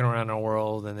 exactly. Walking around our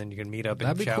world, and then you can meet up and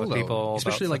That'd be chat cool, with people.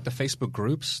 Especially like the Facebook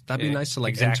groups. That'd be Yeah, nice to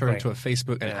like exactly. enter into a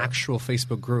Facebook, an actual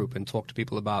Facebook group, and talk to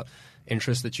people about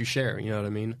interests that you share. You know what I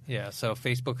mean? Yeah. So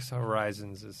Facebook's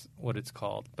Horizons is what it's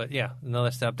called. But yeah, another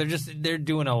step. They're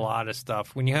doing a lot of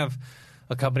stuff. When you have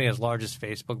a company as large as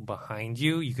Facebook behind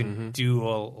you, you can do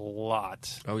a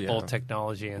lot. Oh, yeah. Both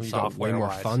technology and You got software. way more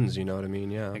funds. You know what I mean?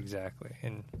 Yeah. Exactly.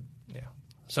 And yeah.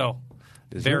 So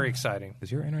Is very your- exciting.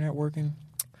 Is your internet working?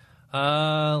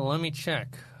 Let me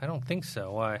check. I don't think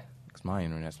so. Why? Because my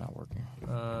internet's not working.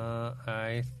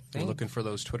 I We're think. looking for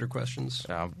those Twitter questions.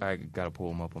 I got to pull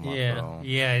them up on my Yeah,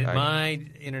 phone. my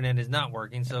internet is not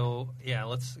working. So yeah,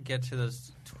 let's get to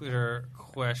those Twitter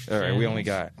questions. All right, we only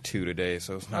got 2 today,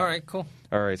 so it's not. All right, cool.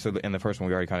 All right, so and the first one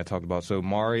we already kind of talked about. So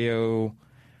Mario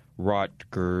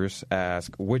Rotgers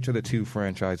asked, which of the 2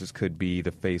 franchises could be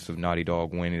the face of Naughty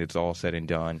Dog when it's all said and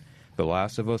done? The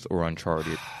Last of Us or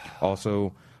Uncharted?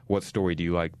 Also, what story do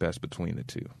you like best between the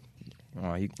 2?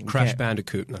 You Crash can't-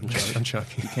 Bandicoot. No, I'm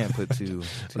joking. You can't put two.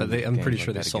 I'm games pretty like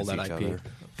sure they that sold that against IP. each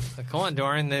other. Come on,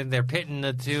 Doran. They're pitting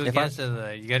the two If I- against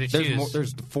the. You got to choose.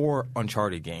 There's 4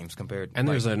 Uncharted games compared. And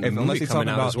there's a movie unless you're coming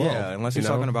talking out as well, Yeah, unless you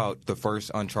you're know? talking about the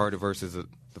first Uncharted versus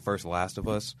the first Last of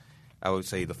Us, I would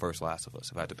say the first Last of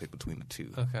Us if I had to pick between the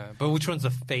 2. Okay, but which one's the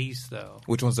face though?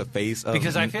 Which one's the face of?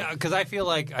 Because I feel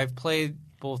like I've played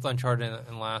both Uncharted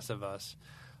and Last of Us.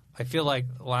 I feel like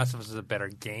Last of Us is a better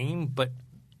game, but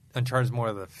Uncharted's more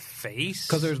of the face.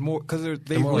 Because there's more. Because they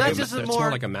They're more Not like just it's more-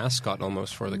 more like a mascot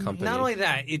almost for the company. Not only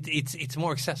that, it's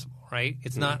more accessible, right?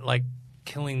 It's not like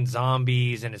killing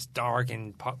zombies and it's dark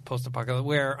and post-apocalyptic.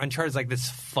 Where Uncharted's like this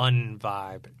fun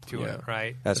vibe to it,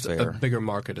 right? That's It's fair. a bigger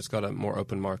market. It's got a more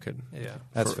open market. Yeah.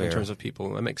 That's in fair. terms of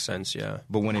people. That makes sense. Yeah.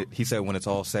 But he said when it's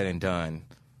all said and done.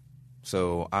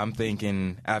 So I'm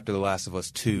thinking after The Last of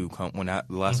Us 2 The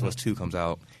Last of Us 2 comes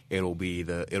out,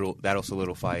 that'll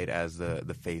solidify it as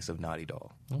the face of Naughty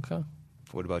Dog. Okay.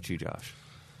 What about you, Josh?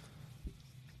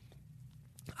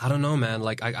 I don't know, man.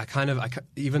 Like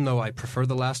even though I prefer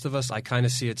The Last of Us, I kind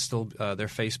of see it still their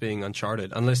face being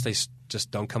Uncharted, unless they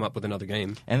just don't come up with another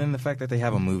game. And then the fact that they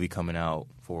have a movie coming out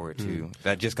for it too.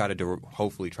 That just got to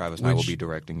hopefully Travis Knight will be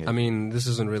directing it. I mean, this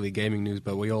isn't really gaming news,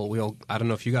 but we all. I don't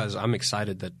know if you guys. I'm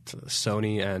excited that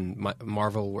Sony and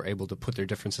Marvel were able to put their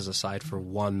differences aside for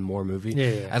one more movie.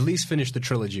 Yeah. At least finish the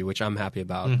trilogy, which I'm happy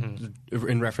about.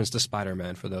 In reference to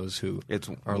Spider-Man, for those who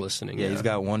are listening. Yeah, he's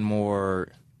got one more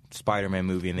Spider-Man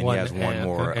movie, and then One- he has one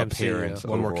more MCU. appearance,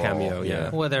 One more overall. cameo, yeah.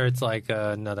 Whether it's like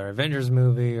another Avengers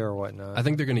movie or whatnot. I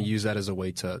think they're going to use that as a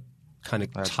way to kind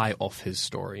of tie off his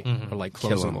story or like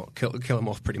close Kill him him. off, kill him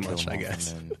off pretty Kill much, him I off,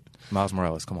 guess. and then Miles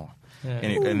Morales, come on. Yeah.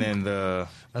 And then the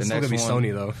That's next still one, gonna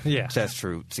be Sony though. Yeah. That's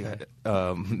true. See,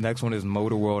 next one is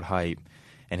Motor World Hype,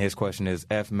 and his question is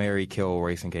F, marry, kill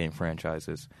racing game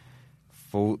franchises.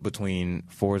 Between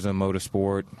Forza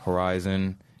Motorsport,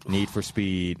 Horizon, Need for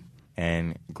Speed,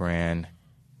 and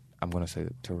I'm going to say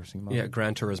Turismo. Yeah,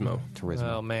 Gran Turismo. Turismo.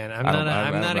 Oh man, I'm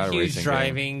I'm not a huge racing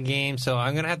driving game, so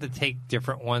I'm gonna have to take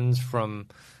different ones from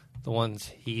the ones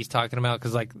he's talking about.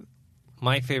 Because like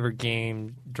my favorite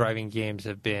driving games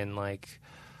have been like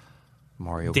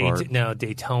Mario Kart.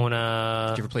 Daytona.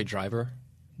 Did you ever play Driver?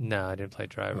 No, I didn't play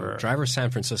Driver. Driver San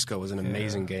Francisco was an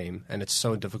amazing game, and it's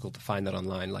so difficult to find that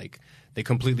online. Like they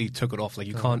completely took it off. Like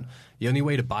you can't. The only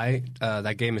way to buy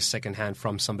that game is secondhand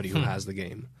from somebody who has the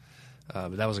game.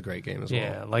 But that was a great game as well.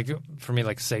 Yeah, like for me,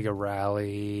 like Sega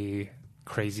Rally,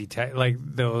 Crazy like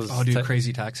those. Oh, dude,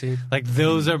 Crazy Taxi. Like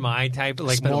those are my type.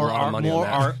 Like Spent a more, lot of money on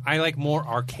that. I like more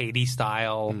arcadey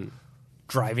style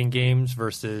driving games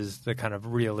versus the kind of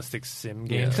realistic sim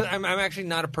games. Yeah. 'Cause I'm actually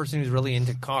not a person who's really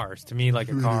into cars. To me, like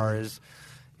a car is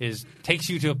takes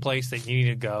you to a place that you need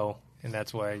to go, and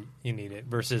that's why you need it.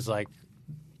 Versus like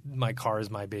my car is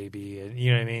my baby. And,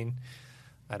 you know what I mean?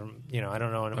 I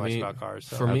don't know much about cars.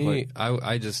 So. For me,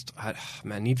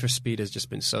 man, Need for Speed has just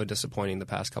been so disappointing the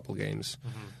past couple games.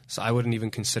 So I wouldn't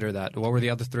even consider that. What were the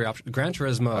other three options? Gran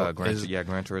Turismo.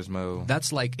 Gran Turismo.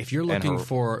 That's like if you're looking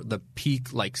for the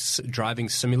peak like driving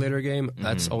simulator game.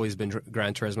 That's always been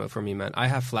Gran Turismo for me, man. I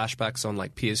have flashbacks on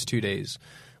like PS2 days,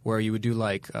 where you would do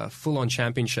like full-on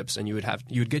championships, and you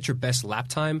would get your best lap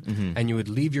time, and you would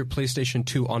leave your PlayStation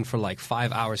 2 on for like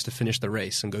 5 hours to finish the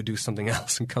race and go do something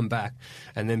else and come back,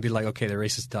 and then be like, okay, the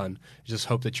race is done. You just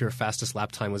hope that your fastest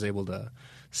lap time was able to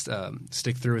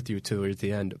stick through with you to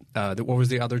the end. What was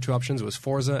the other two options? It was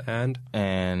Forza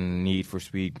and Need for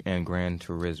Speed and Gran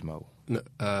Turismo.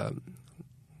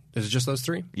 Is it just those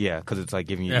three? Yeah, because it's like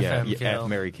giving you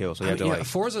Mary Kill. So you have to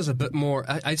Forza's a bit more.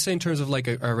 I'd say in terms of like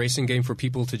a racing game for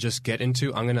people to just get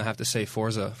into, I'm gonna have to say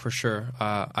Forza for sure.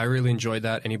 I really enjoyed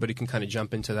that. Anybody can kind of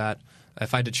jump into that.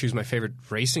 If I had to choose my favorite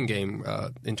racing game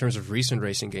in terms of recent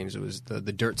racing games, it was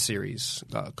the Dirt series,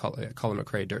 Colin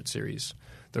McRae Dirt series.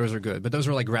 Those are good, but those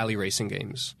were like rally racing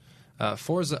games.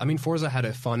 Forza had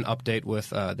a fun update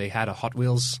with they had a Hot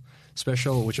Wheels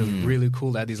special, which was really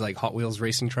cool. They had these like Hot Wheels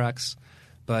racing tracks.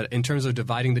 But in terms of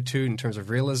dividing the two, in terms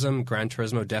of realism, Gran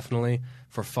Turismo definitely.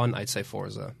 For fun, I'd say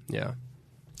Forza. Yeah.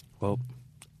 Well,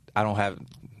 I don't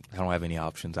have any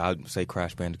options. I'd say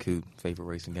Crash Bandicoot, favorite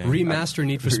racing game. Remaster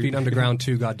Need for Speed Underground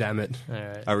 2. God damn it! All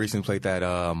right. I recently played that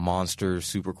Monster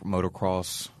Super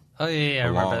Motocross. Oh yeah,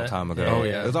 a long time ago. Oh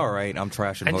yeah, it was all right. I'm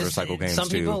trashing motorcycle games too. Some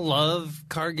people love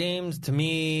car games. To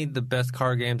me, the best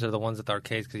car games are the ones at the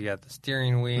arcades because you got the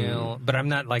steering wheel. But I'm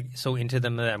not like so into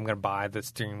them that I'm going to buy the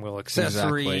steering wheel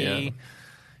accessory. Exactly, yeah.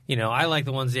 You know, I like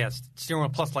the ones, steering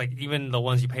wheel plus like even the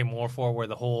ones you pay more for, where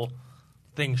the whole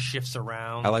thing shifts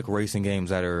around. I like racing games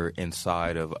that are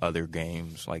inside of other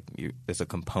games, like it's a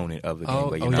component of the game.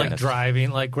 But you're not like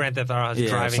driving, like Grand Theft Auto has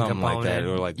driving something component. like that,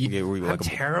 or like I'm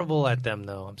terrible at them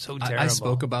though. I'm so terrible. I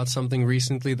spoke about something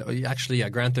recently.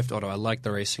 Grand Theft Auto. I like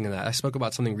the racing in that. I spoke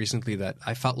about something recently that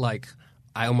I felt like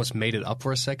I almost made it up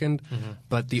for a second.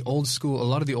 But a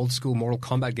lot of the old school Mortal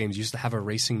Kombat games used to have a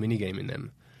racing minigame in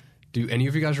them. Do any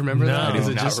of you guys remember that? I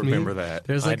do not remember that.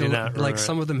 There's like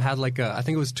some of them had like I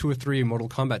think it was 2 or 3 Mortal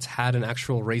Kombats had an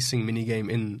actual racing minigame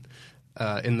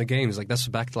in the games. Like that's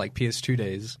back to like PS2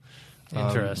 days.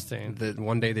 Interesting.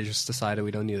 One day they just decided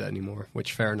we don't need that anymore,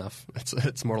 which fair enough.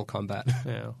 It's Mortal Kombat.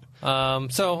 Yeah.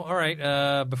 So all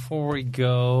right. Before we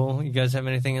go, you guys have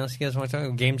anything else you guys want to talk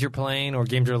about? Games you're playing or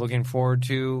games you're looking forward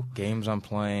to? Games I'm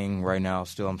playing right now.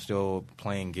 I'm still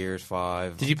playing Gears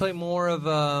 5. Did you play more of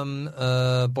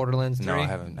Borderlands 3? No, I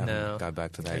haven't got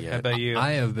back to that yet. How about you?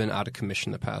 I have been out of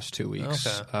commission the past 2 weeks.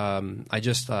 Okay. I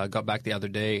just got back the other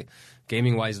day.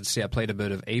 Gaming wise, let's see. I played a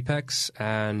bit of Apex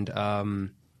and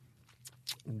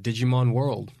Digimon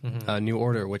World, New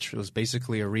Order, which was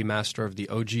basically a remaster of the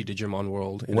OG Digimon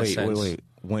World. Wait.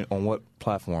 On what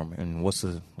platform and what's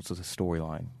the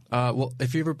storyline? Well,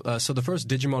 if you ever so the first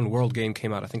Digimon World game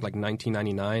came out, I think like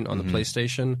 1999 on the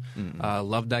PlayStation.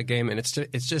 Loved that game, and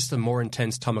it's just a more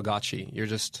intense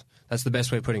Tamagotchi. That's the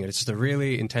best way of putting it. It's just a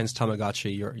really intense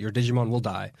Tamagotchi. Your Digimon will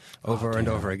die over and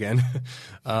over again.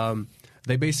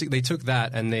 They took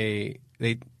that and they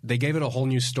gave it a whole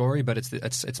new story, but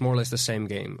it's more or less the same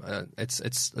game. It's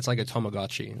like a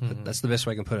Tamagotchi. That's the best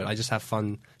way I can put it. I just have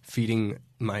fun feeding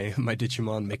my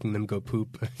Digimon, making them go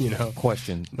poop.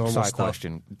 Question.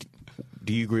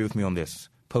 Do you agree with me on this?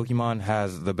 Pokemon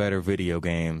has the better video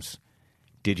games.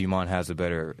 Digimon has a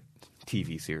better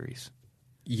TV series.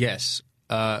 Yes.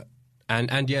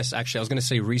 And yes, actually, I was going to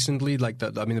say recently, like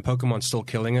the Pokemon's still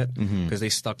killing it because they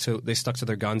stuck to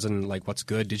their guns and like what's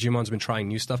good. Digimon's been trying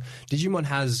new stuff. Digimon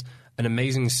has an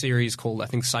amazing series called I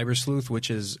think Cyber Sleuth,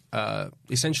 which is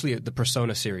essentially the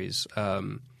Persona series.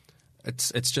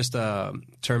 It's just a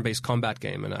turn-based combat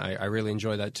game, and I really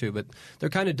enjoy that too. But they're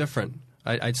kind of different,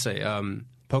 I'd say.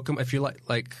 Pokemon, if you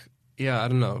like, I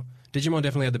don't know. Digimon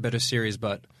definitely had the better series,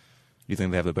 but you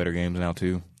think they have the better games now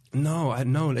too? No,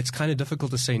 it's kind of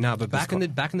difficult to say now. But back in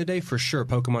the day, for sure,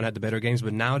 Pokemon had the better games.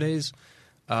 But nowadays,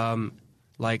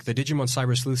 like the Digimon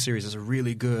Cyber Sleuth series is a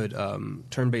really good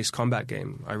turn-based combat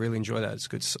game. I really enjoy that. It's a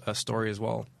good story as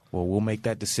well. Well, we'll make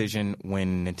that decision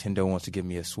when Nintendo wants to give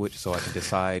me a Switch so I can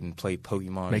decide and play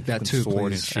Pokemon. Make that too,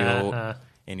 Sword please. And Shield.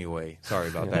 Anyway, sorry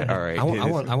about that. All right. I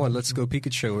want Let's Go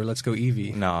Pikachu or Let's Go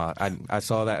Eevee. Nah, I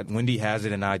saw that. Wendy has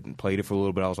it, and I played it for a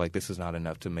little bit. I was like, this is not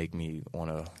enough to make me want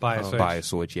to buy a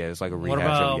Switch. Yeah, it's like a rehash of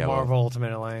Yellow. What about Marvel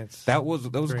Ultimate Alliance? That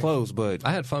was close, but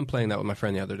I had fun playing that with my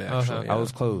friend the other day. Actually, I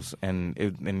was close, and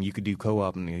you could do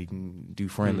co-op, and you can do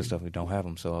friends and stuff. We don't have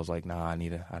them, so I was like, nah, I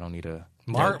don't need a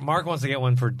Mark wants to get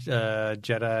one for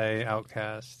Jedi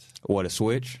Outcast. What, a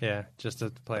Switch? Yeah, just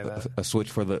to play that. A Switch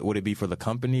for the? Would it be for the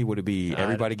company? Would it be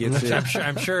everybody gets it?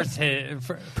 I'm sure it's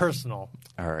personal.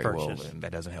 All right, purchase. well then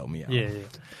that doesn't help me out. Yeah.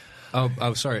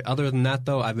 Oh, sorry. Other than that,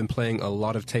 though, I've been playing a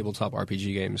lot of tabletop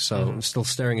RPG games, so I'm still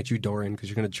staring at you, Dorian, because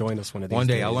you're going to join us one of these One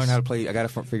day days. I'll learn how to play. I got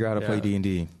to figure out how to play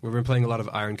D&D. We've been playing a lot of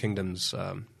Iron Kingdoms,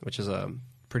 which is a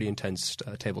pretty intense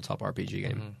tabletop RPG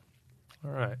game.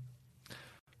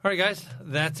 All right, guys.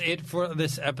 That's it for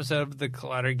this episode of the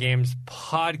Collider Games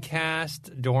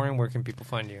podcast. Dorian, where can people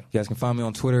find you? You guys can find me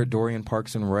on Twitter at Dorian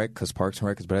Parks and Rec, because Parks and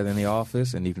Rec is better than The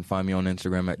Office. And you can find me on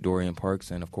Instagram at Dorian Parks.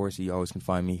 And, of course, you always can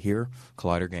find me here,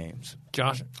 Collider Games.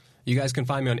 Josh? You guys can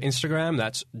find me on Instagram.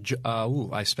 That's,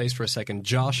 I spaced for a second.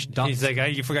 Josh. He's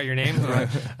like, you forgot your name?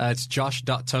 It's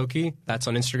josh.toki. That's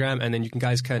on Instagram. And then you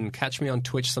guys can catch me on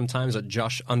Twitch sometimes at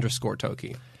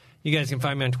josh_toki. You guys can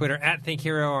find me on Twitter at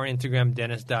ThinkHero or Instagram,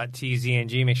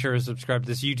 Dennis.tzng. Make sure to subscribe to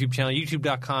this YouTube channel,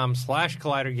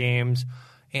 youtube.com/Collider Games.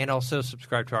 And also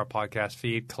subscribe to our podcast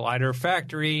feed, Collider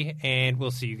Factory. And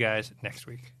we'll see you guys next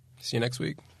week. See you next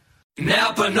week.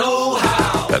 Napa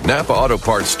know-how. At Napa Auto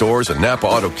Parts stores and Napa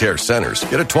Auto Care centers,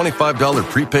 get a $25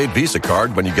 prepaid Visa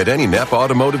card when you get any Napa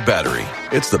Automotive battery.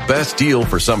 It's the best deal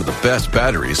for some of the best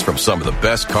batteries from some of the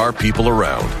best car people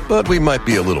around. But we might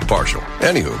be a little partial.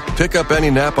 Anywho, pick up any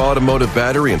Napa Automotive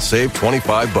battery and save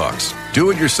 $25.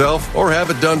 Do it yourself or have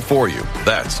it done for you.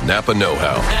 That's Napa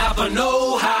know-how. Napa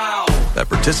know-how. At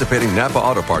participating Napa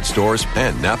Auto Parts stores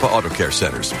and Napa Auto Care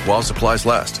centers while supplies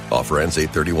last. Offer ends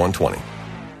 8/31/20.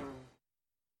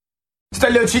 It's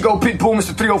that little Chico Pitbull,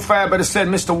 Mr. 305, better said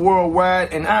Mr.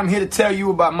 Worldwide, and I'm here to tell you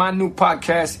about my new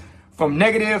podcast, From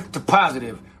Negative to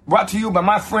Positive, brought to you by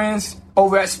my friends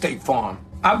over at State Farm.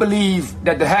 I believe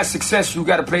that to have success, you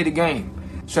got to play the game,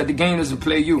 so that the game doesn't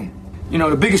play you. You know,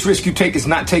 the biggest risk you take is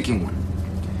not taking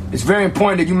one. It's very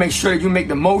important that you make sure that you make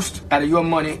the most out of your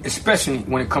money, especially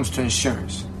when it comes to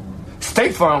insurance.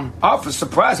 State Farm offers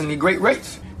surprisingly great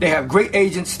rates. They have great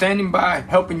agents standing by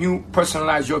helping you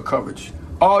personalize your coverage.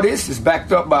 All this is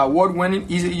backed up by award-winning,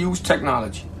 easy-to-use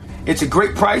technology. It's a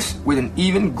great price with an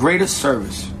even greater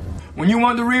service. When you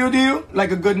want the real deal,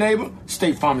 like a good neighbor,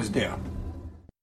 State Farm is there.